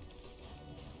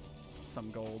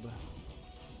 Some gold.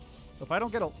 If I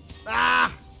don't get a...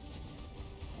 Ah!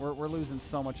 We're losing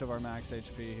so much of our max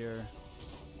HP here.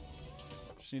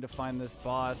 Just need to find this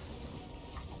boss.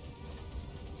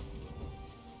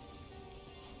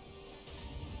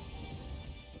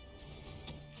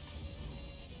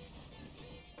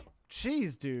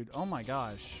 Jeez, dude. Oh my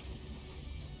gosh.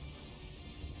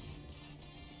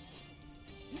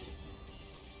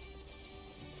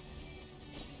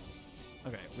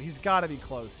 Okay, well, he's got to be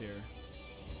close here.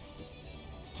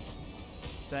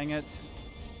 Dang it.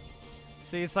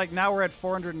 See, it's like now we're at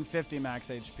 450 max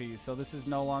HP, so this is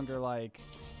no longer like...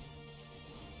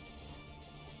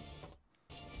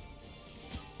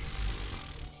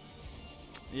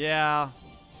 Yeah.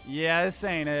 Yeah, this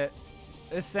ain't it.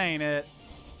 This ain't it.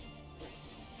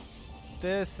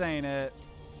 This ain't it.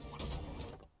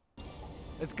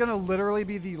 It's gonna literally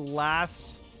be the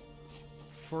last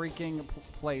freaking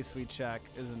place we check,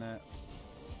 isn't it?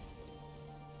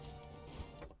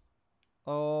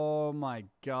 Oh my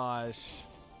gosh.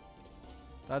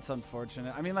 That's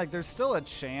unfortunate. I mean, like, there's still a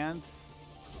chance,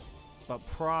 but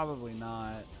probably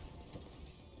not.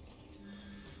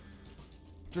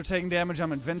 After taking damage,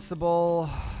 I'm invincible.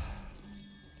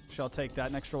 Shall take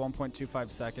that. An extra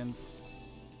 1.25 seconds.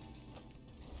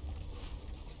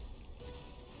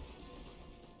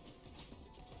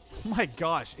 My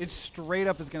gosh, it straight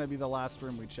up is going to be the last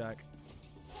room we check.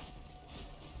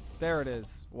 There it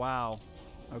is. Wow.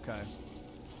 Okay.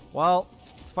 Well,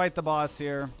 let's fight the boss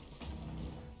here.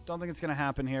 Don't think it's going to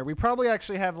happen here. We probably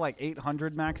actually have like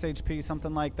 800 max HP,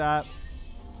 something like that.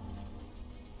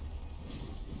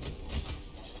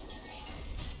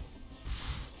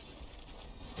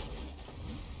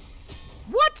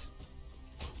 What?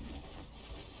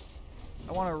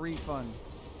 I want a refund.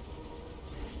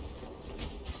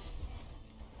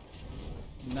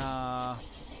 Nah.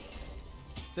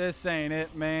 This ain't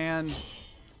it, man.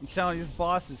 I'm telling you, this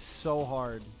boss is so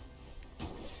hard.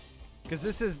 Because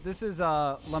this is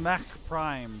Lamech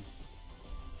Prime.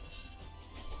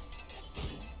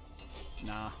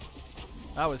 Nah.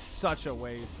 That was such a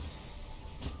waste.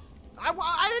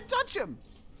 I didn't touch him.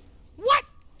 What?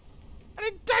 I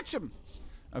didn't touch him.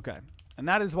 Okay. And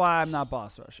that is why I'm not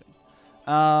boss rushing.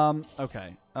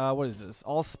 Okay. What is this?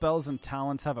 All spells and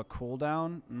talents have a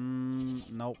cooldown?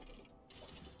 Nope.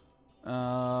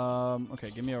 Okay,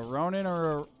 give me a Ronin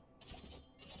or a...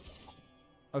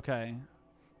 Okay.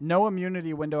 No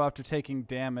immunity window after taking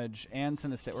damage and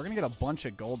synesthetic. We're going to get a bunch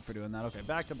of gold for doing that. Okay,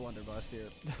 back to Blunderbuss here.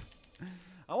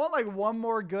 I want like one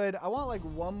more good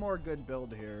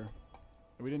build here.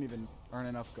 We didn't even earn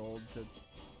enough gold to...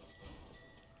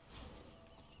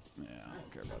 Yeah, I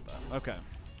don't care about that. Okay.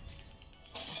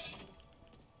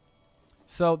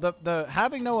 So the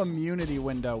having no immunity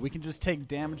window, we can just take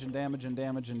damage and damage and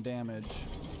damage and damage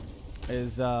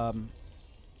is a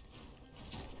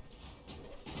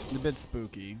bit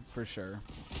spooky for sure.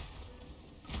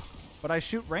 But I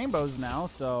shoot rainbows now,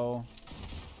 so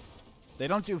they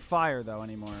don't do fire though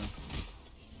anymore.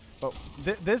 But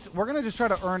this we're gonna just try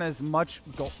to earn as much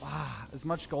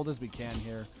gold as we can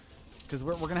here, because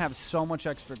we're gonna have so much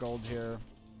extra gold here.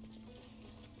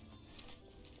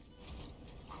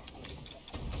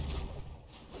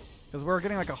 Because we're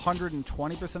getting like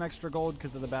 120% extra gold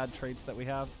because of the bad traits that we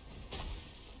have.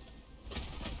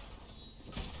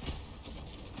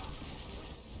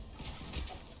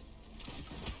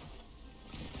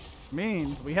 Which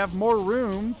means we have more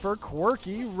room for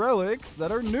quirky relics that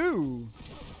are new.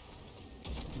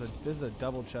 This is a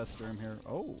double chest room here.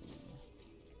 Oh.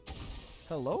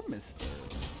 Hello, mister.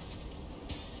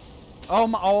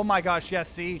 Oh my gosh, yes,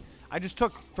 see? I just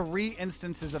took 3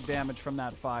 instances of damage from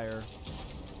that fire.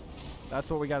 That's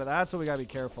what we got to be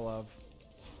careful of.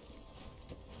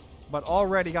 But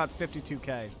already got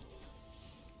 52k.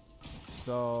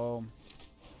 So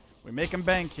we make him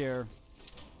bank here.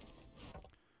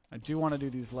 I do want to do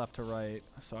these left to right,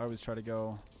 so I always try to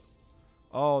go.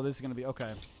 Oh, this is going to be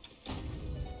okay.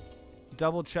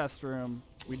 Double chest room.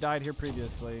 We died here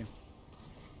previously.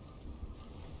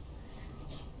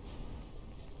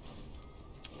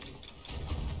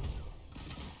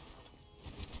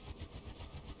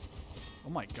 Oh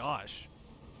my gosh.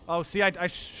 Oh, see, I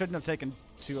shouldn't have taken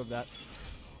 2 of that.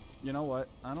 You know what?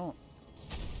 I don't...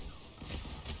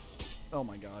 Oh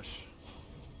my gosh.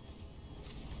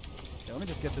 Okay, let me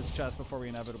just get this chest before we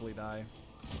inevitably die.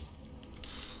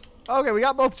 Okay, we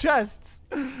got both chests.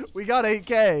 We got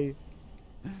 8k.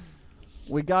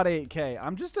 We got 8k.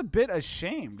 I'm just a bit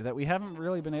ashamed that we haven't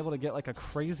really been able to get like a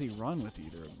crazy run with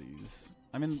either of these.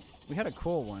 I mean, we had a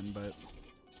cool one, but...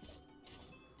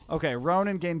 Okay,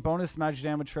 Ronin gained bonus magic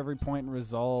damage for every point in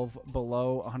resolve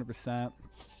below 100%.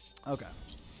 Okay.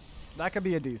 That could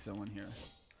be a decent one here.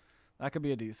 That could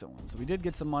be a decent one. So we did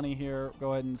get some money here.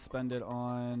 Go ahead and spend it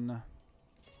on...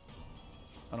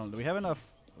 I don't know. Do we have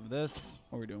enough of this?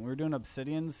 What are we doing? We're doing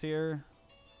obsidians here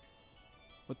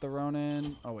with the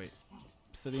Ronin. Oh, wait.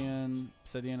 Obsidian,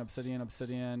 obsidian, obsidian,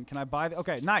 obsidian. Can I buy the...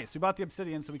 Okay, nice. We bought the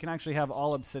obsidian, so we can actually have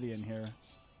all obsidian here.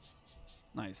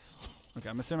 Nice. Okay,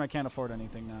 I'm assuming I can't afford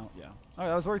anything now. Yeah. Oh,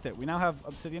 that was worth it. We now have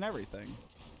obsidian everything.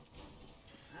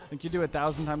 I think you do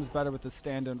 1,000 times better with the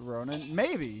standard Ronin.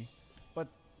 Maybe. But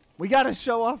we got to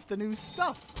show off the new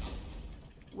stuff.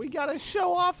 We got to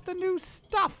show off the new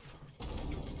stuff.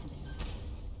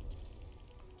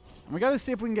 And we got to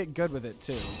see if we can get good with it,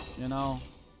 too. You know?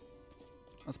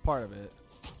 That's part of it.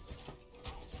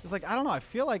 It's like, I don't know. I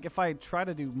feel like if I try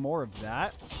to do more of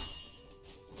that...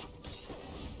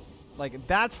 Like,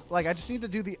 that's, like, I just need to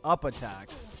do the up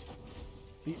attacks.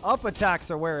 The up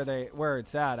attacks are where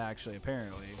it's at, actually,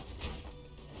 apparently.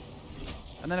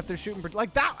 And then if they're shooting,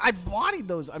 like, that, I bodied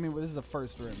those. I mean, this is the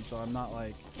first room, so I'm not,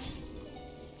 like,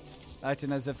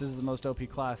 acting as if this is the most OP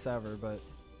class ever, but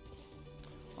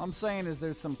all I'm saying is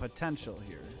there's some potential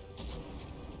here.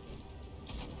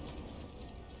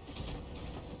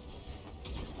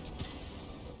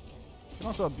 You can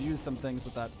also abuse some things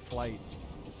with that flight.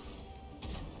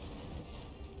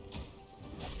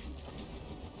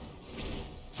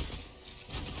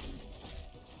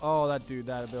 Oh, that dude,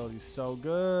 that ability is so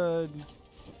good.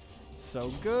 So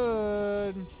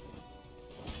good.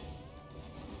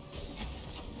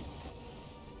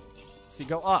 See,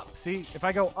 go up. See, if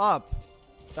I go up,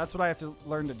 that's what I have to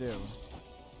learn to do.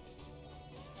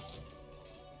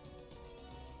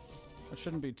 That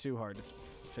shouldn't be too hard to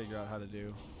figure out how to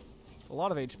do. A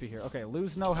lot of HP here. Okay,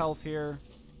 lose no health here.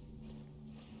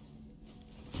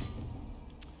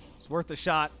 It's worth a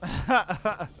shot.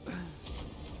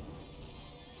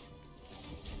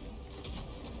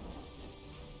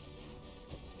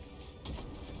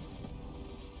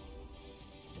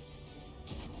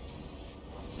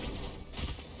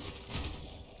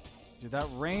 Dude, that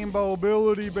rainbow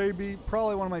ability, baby.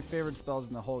 Probably one of my favorite spells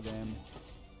in the whole game.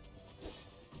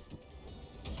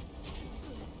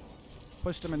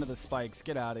 Pushed him into the spikes.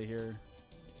 Get out of here.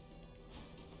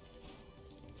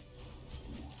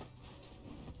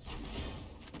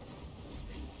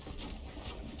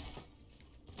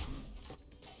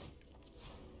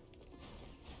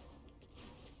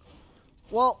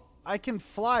 Well, I can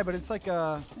fly, but it's like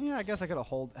a... Yeah, I guess I could have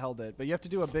held it. But you have to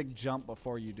do a big jump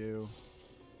before you do.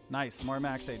 Nice. More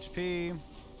max HP.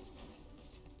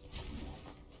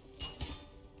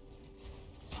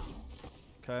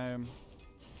 Okay.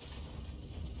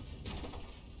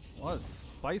 A lot of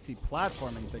spicy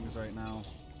platforming things right now.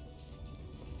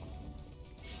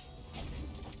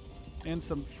 And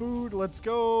some food. Let's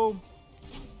go.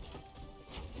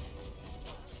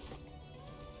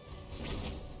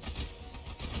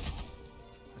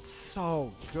 It's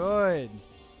so good.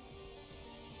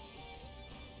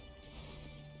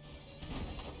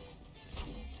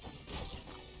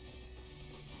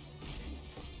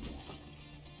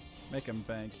 Make him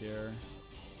bank here.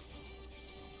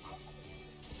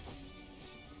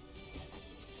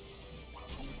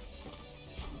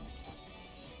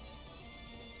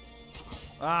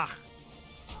 Ah.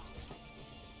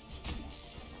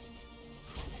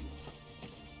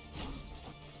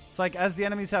 It's like as the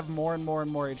enemies have more and more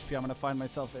and more HP, I'm going to find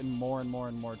myself in more and more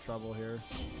and more trouble here.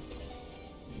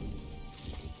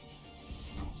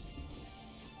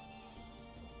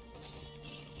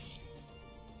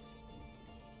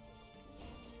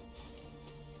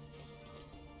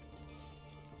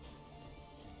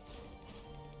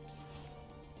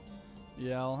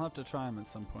 Yeah, I'll have to try him at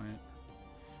some point.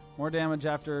 More damage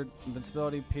after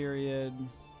invincibility period.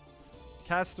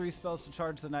 Cast 3 spells to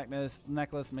charge the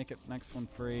necklace. Make it next one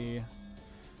free.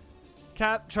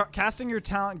 Casting your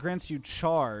talent grants you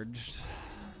charged.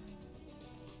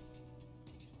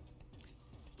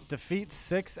 Defeat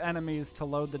 6 enemies to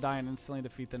load the die and instantly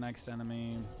defeat the next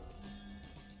enemy.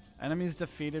 Enemies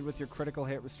defeated with your critical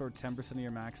hit restore 10% of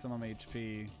your maximum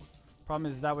HP. Problem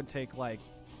is that would take like...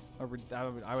 I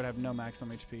would have no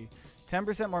maximum HP.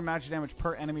 10% more magic damage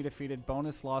per enemy defeated.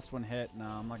 Bonus lost when hit. No,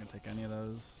 I'm not going to take any of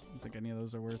those. I don't think any of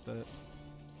those are worth it.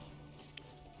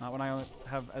 Not when I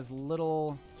have as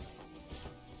little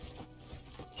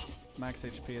max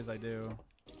HP as I do.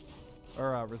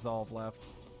 Or resolve left.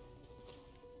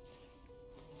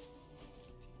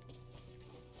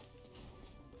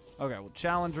 Okay, well,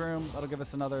 challenge room. That'll give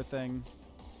us another thing.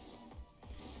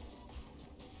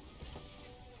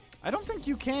 I don't think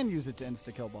you can use it to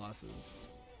insta-kill bosses.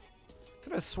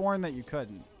 Could have sworn that you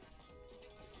couldn't.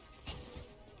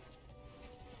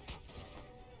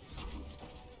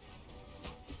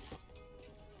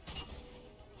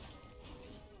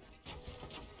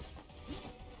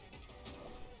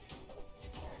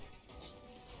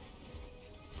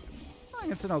 I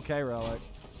think it's an okay relic.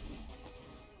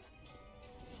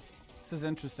 This is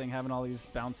interesting, having all these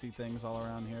bouncy things all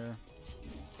around here.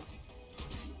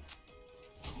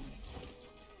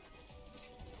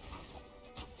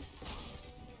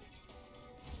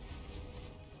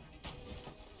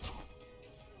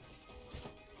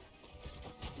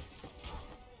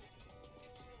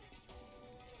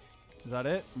 Is that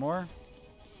it? More?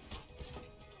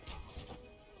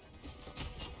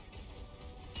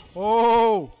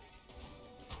 Oh!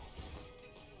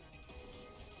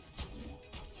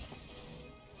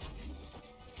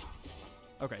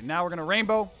 Okay, now we're gonna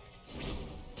rainbow.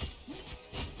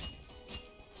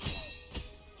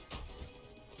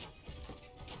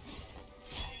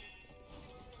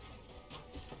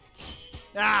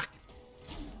 Ah!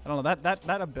 I don't know,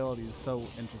 that ability is so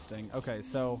interesting. Okay,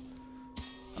 so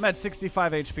I'm at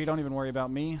 65 HP. Don't even worry about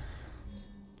me.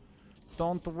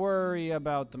 Don't worry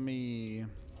about me.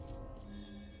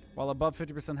 While above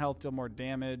 50% health, deal more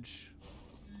damage.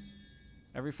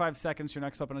 Every 5 seconds, your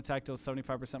next weapon attack deals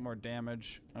 75% more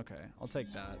damage. Okay, I'll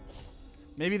take that.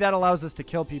 Maybe that allows us to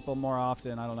kill people more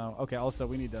often. I don't know. Okay, also,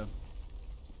 we need to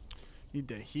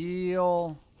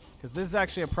heal. Because this is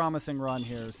actually a promising run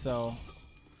here, so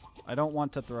I don't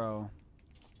want to throw.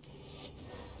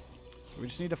 We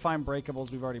just need to find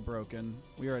breakables we've already broken.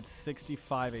 We are at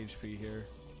 65 HP here.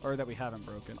 Or that we haven't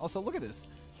broken. Also, look at this.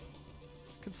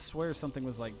 I could swear something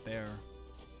was like there.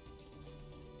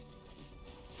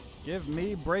 Give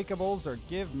me breakables or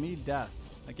give me death.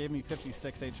 That gave me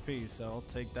 56 HP, so I'll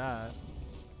take that.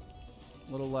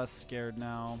 A little less scared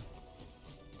now.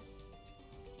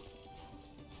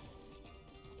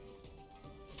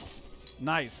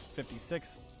 Nice.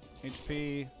 56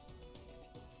 HP.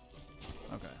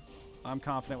 Okay. I'm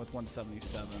confident with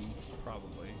 177,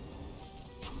 probably.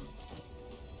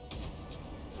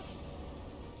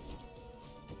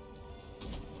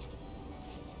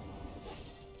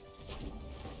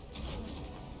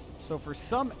 So for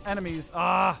some enemies,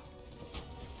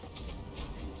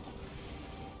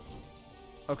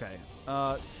 okay.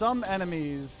 Some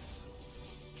enemies,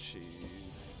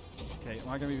 jeez. Okay, am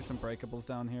I gonna do some breakables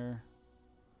down here?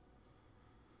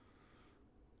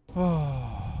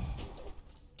 Oh.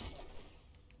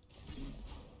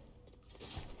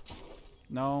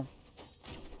 No?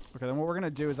 Okay, then what we're going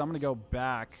to do is I'm going to go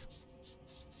back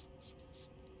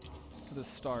to the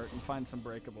start and find some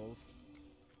breakables.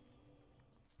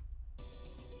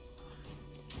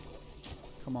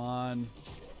 Come on.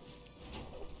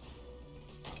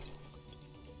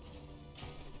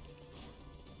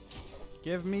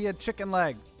 Give me a chicken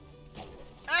leg.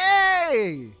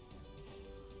 Hey!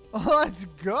 Let's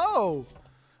go.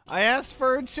 I asked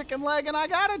for a chicken leg and I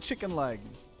got a chicken leg.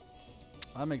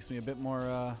 That makes me a bit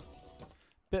more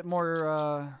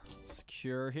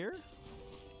secure here.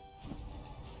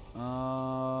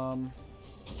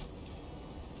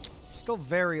 Still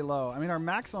very low. I mean, our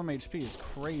maximum HP is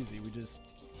crazy. We just,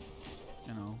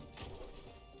 you know,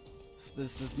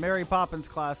 this Mary Poppins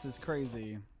class is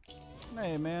crazy.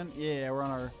 Hey, man. Yeah, we're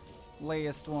on our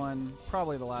latest one.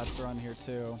 Probably the last run here,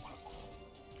 too.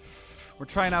 We're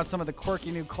trying out some of the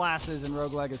quirky new classes in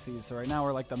Rogue Legacy. So right now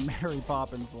we're like the Mary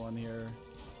Poppins one here.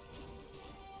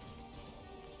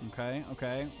 Okay,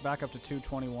 okay. Back up to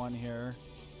 221 here.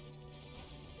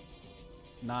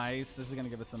 Nice. This is going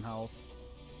to give us some health.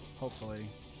 Hopefully.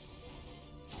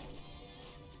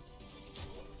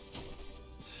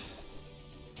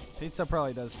 Pizza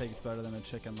probably does take better than a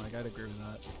chicken leg. I'd agree with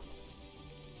that.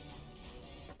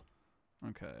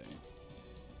 Okay.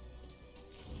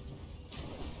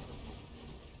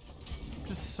 I'm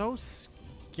just so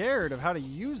scared of how to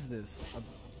use this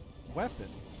weapon.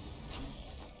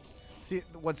 See,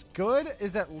 what's good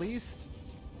is at least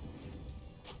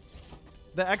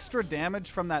the extra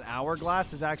damage from that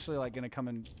hourglass is actually like going to come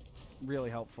in really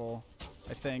helpful,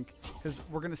 I think, because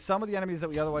we're going to some of the enemies that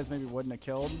we otherwise maybe wouldn't have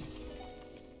killed.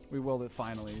 We will it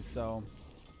finally, so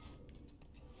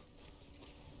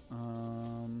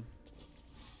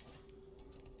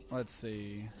let's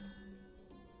see.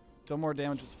 Still more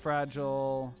damage is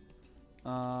fragile. No,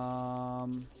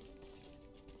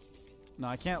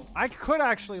 I can't. I could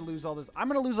actually lose all this. I'm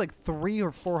going to lose like 300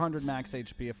 or 400 max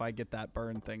HP if I get that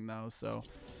burn thing, though. So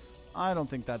I don't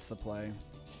think that's the play.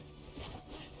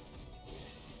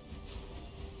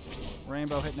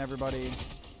 Rainbow hitting everybody.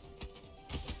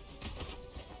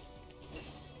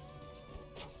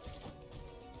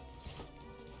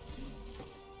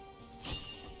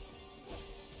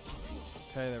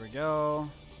 Okay, there we go.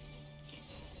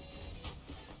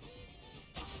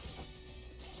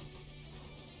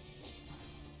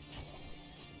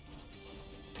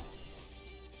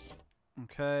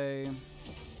 Okay.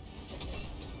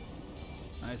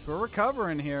 Nice. We're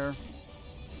recovering here.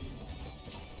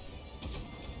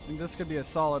 I think this could be a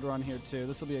solid run here, too.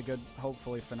 This will be a good,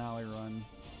 hopefully, finale run.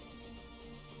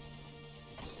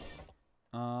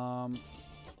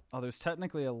 Oh, there's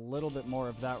technically a little bit more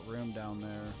of that room down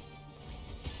there.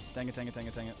 Dang it, dang it, dang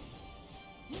it, dang it.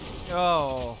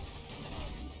 Oh.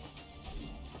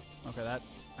 Okay, that...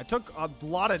 I took a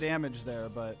lot of damage there,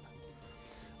 but...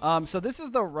 so this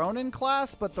is the Ronin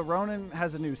class, but the Ronin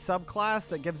has a new subclass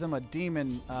that gives him a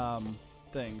demon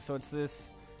thing. So it's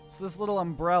this little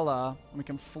umbrella. We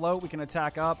can float, we can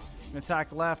attack up, we can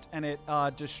attack left, and it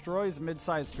destroys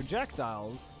mid-sized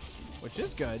projectiles, which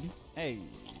is good. Hey.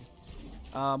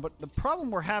 But the problem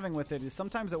we're having with it is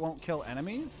sometimes it won't kill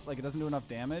enemies. Like, it doesn't do enough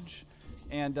damage.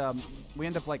 And we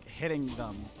end up, like, hitting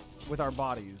them with our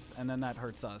bodies, and then that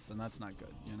hurts us, and that's not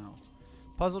good, you know.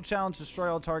 Puzzle challenge,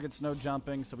 destroy all targets, no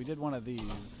jumping. So we did one of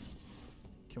these.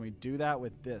 Can we do that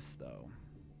with this, though?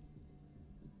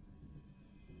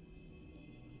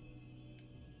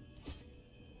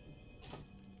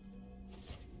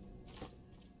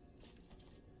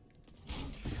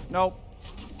 Nope.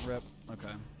 Rip.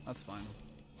 Okay. That's fine.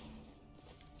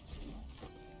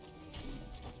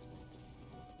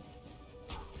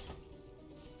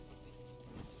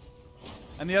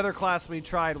 And the other class we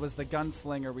tried was the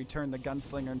gunslinger. We turned the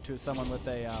gunslinger into someone with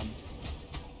a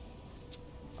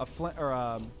flint, or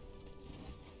I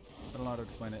don't know how to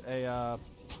explain it. A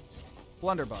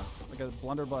blunderbuss, like a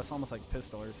blunderbuss, almost like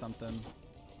pistol or something.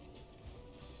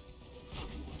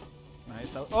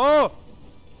 Nice. Oh!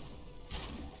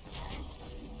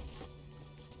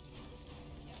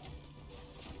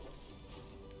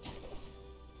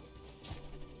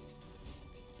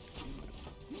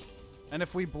 And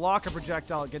if we block a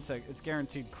projectile, it's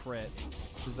guaranteed crit,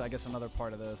 which is, I guess, another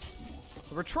part of this.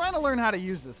 So we're trying to learn how to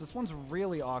use this. This one's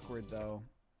really awkward, though.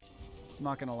 I'm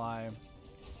not gonna lie.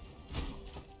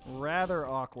 Rather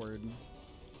awkward.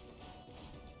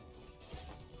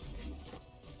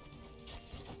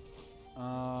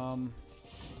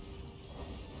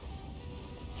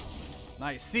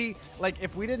 Nice. See, like,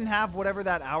 if we didn't have whatever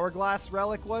that hourglass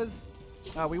relic was,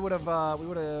 we would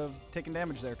have taken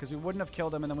damage there because we wouldn't have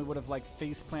killed him, and then we would have like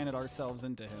face planted ourselves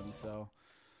into him. So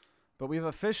But we've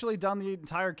officially done the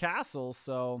entire castle,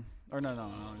 so... Or no, there's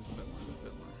a bit more, there's a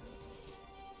bit more.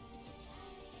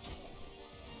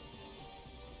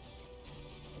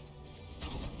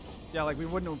 Yeah, like, we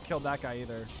wouldn't have killed that guy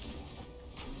either.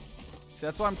 See,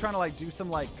 that's why I'm trying to, like, do some,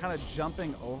 like, kind of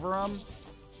jumping over him.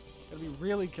 Gotta be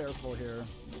really careful here.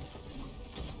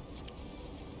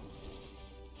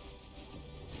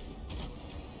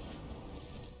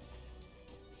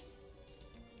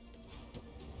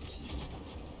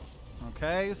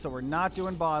 Okay, so we're not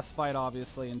doing boss fight,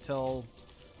 obviously, until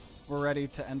we're ready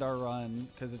to end our run,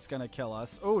 because it's going to kill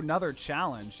us. Oh, another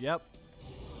challenge. Yep.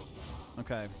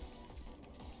 Okay.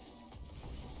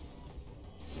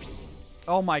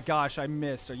 Oh my gosh, I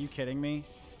missed. Are you kidding me?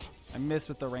 I missed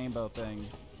with the rainbow thing.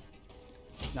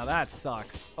 Now that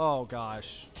sucks. Oh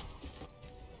gosh.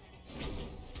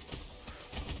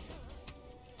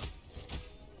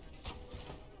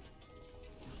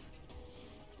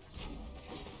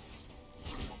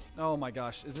 Oh my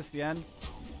gosh. Is this the end?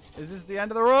 Is this the end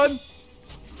of the run?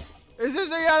 Is this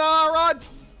the end of our run?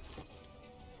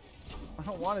 I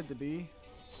don't want it to be,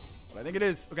 but I think it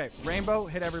is. Okay, rainbow,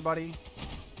 hit everybody.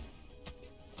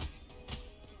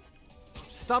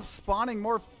 Stop spawning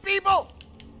more people!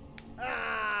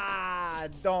 Ah,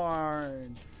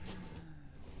 darn.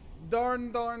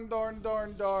 Darn.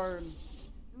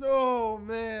 Oh,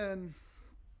 man.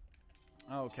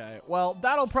 Okay, well,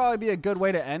 that'll probably be a good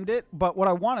way to end it, but what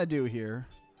I want to do here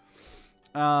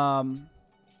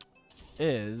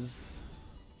is...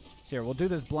 Here, we'll do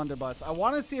this blunderbuss. I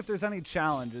want to see if there's any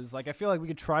challenges. Like, I feel like we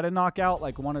could try to knock out,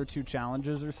 like, 1 or 2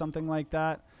 challenges or something like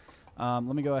that. Let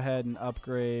me go ahead and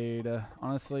upgrade.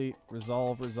 Honestly,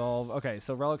 resolve. Okay,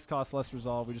 so relics cost less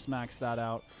resolve. We just maxed that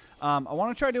out. I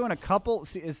want to try doing a couple.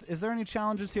 See, is there any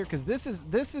challenges here? Because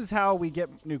this is how we get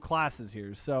new classes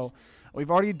here. So we've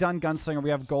already done Gunslinger.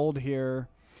 We have gold here.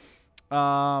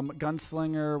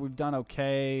 Gunslinger, we've done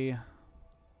okay.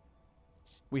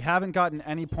 We haven't gotten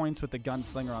any points with the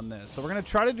Gunslinger on this. So we're going to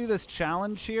try to do this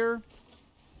challenge here.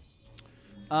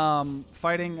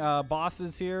 Fighting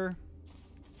bosses here.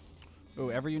 Ooh,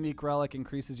 every unique relic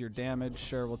increases your damage.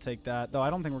 Sure, we'll take that. Though I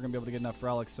don't think we're going to be able to get enough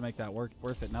relics to make that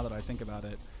worth it now that I think about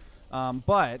it.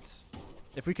 But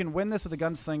if we can win this with a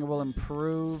Gunslinger, we'll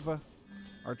improve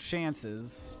our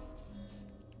chances.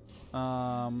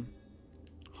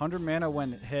 100 mana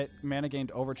when hit. Mana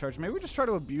gained overcharge. Maybe we just try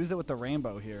to abuse it with the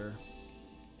rainbow here.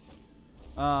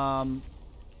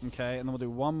 Okay, and then we'll do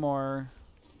one more.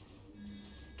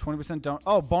 20% don't...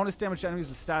 Oh, bonus damage to enemies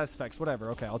with status effects.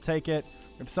 Whatever. Okay, I'll take it.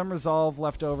 We have some resolve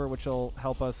left over, which will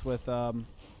help us with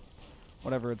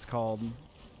whatever it's called.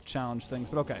 Challenge things.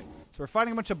 But okay. So we're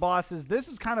fighting a bunch of bosses. This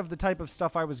is kind of the type of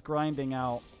stuff I was grinding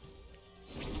out.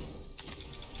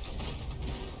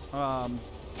 Yeah,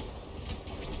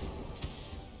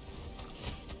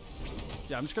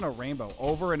 I'm just going to rainbow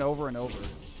over and over and over.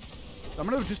 I'm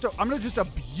gonna just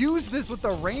abuse this with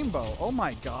the rainbow. Oh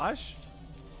my gosh.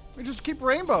 We just keep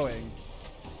rainbowing.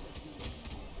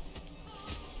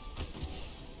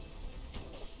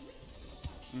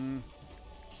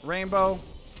 Rainbow.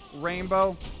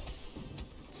 Rainbow.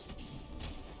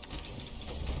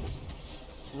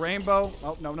 Rainbow.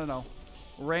 Oh, no.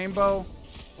 Rainbow.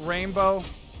 Rainbow.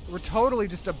 We're totally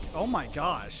just a... Oh my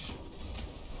gosh.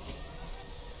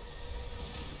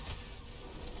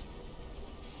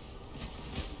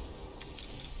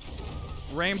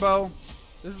 Rainbow.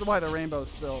 This is why the rainbow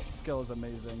skill is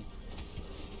amazing.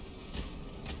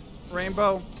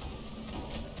 Rainbow.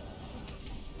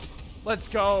 Let's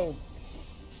go.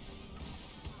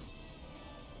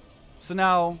 So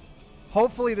now,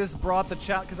 hopefully this brought the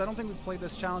challenge, because I don't think we played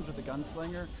this challenge with the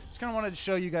Gunslinger. Just kind of wanted to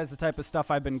show you guys the type of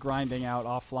stuff I've been grinding out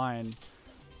offline.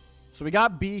 So we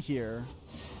got B here,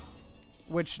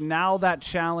 which now that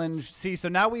challenge, see, so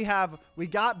now we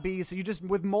got B, so you just,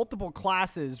 with multiple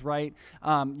classes, right,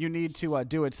 you need to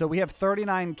do it. So we have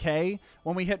 39K.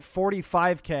 When we hit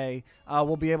 45K,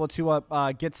 we'll be able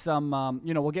to get some,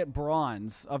 we'll get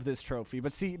bronze of this trophy.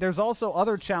 But see, there's also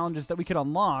other challenges that we could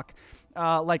unlock.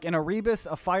 Like in Erebus,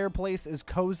 a fireplace is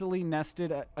cozily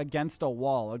nested against a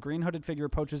wall. A green hooded figure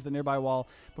approaches the nearby wall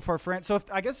before so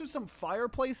I guess there's some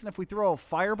fireplace, and if we throw a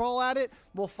fireball at it,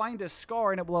 we'll find a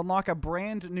scar, and it will unlock a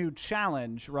brand new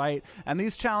challenge, right? And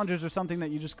these challenges are something that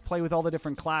you just play with all the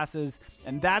different classes,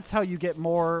 and that's how you get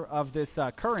more of this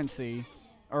currency,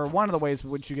 or one of the ways in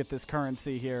which you get this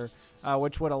currency here,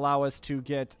 which would allow us to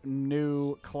get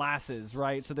new classes,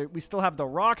 right? So we still have the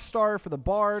Rock Star for the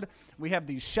Bard. We have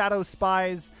the Shadow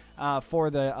Spies for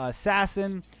the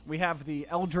Assassin. We have the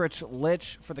Eldritch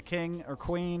Lich for the King or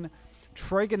Queen.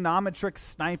 Trigonometric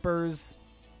Snipers,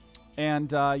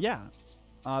 and yeah,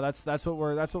 that's what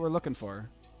we're looking for.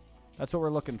 That's what we're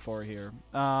looking for here.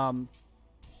 Yeah.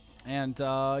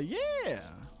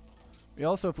 We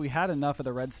also, if we had enough of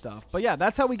the red stuff. But yeah,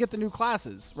 that's how we get the new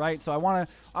classes, right? So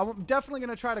I'm definitely going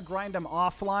to try to grind them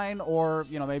offline, or,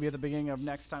 you know, maybe at the beginning of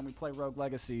next time we play Rogue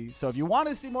Legacy. So if you want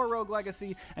to see more Rogue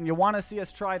Legacy and you want to see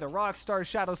us try the Rockstar,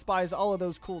 Shadow Spies, all of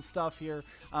those cool stuff here,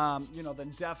 you know,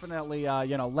 then definitely,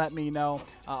 you know, let me know.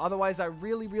 Otherwise, I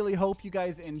really, really hope you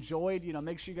guys enjoyed. You know,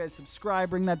 make sure you guys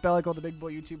subscribe, ring that bell like all the big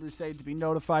boy YouTubers say to be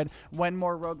notified when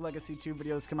more Rogue Legacy 2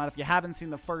 videos come out. If you haven't seen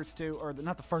the first two, or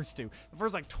not the first two, the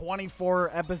first like 24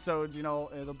 episodes, you know,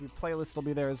 it'll be playlists will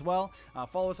be there as well.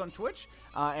 Follow us on Twitch,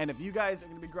 and if you guys are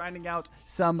going to be grinding out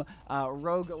some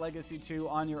Rogue Legacy 2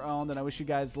 on your own, then I wish you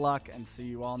guys luck and see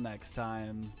you all next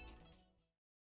time.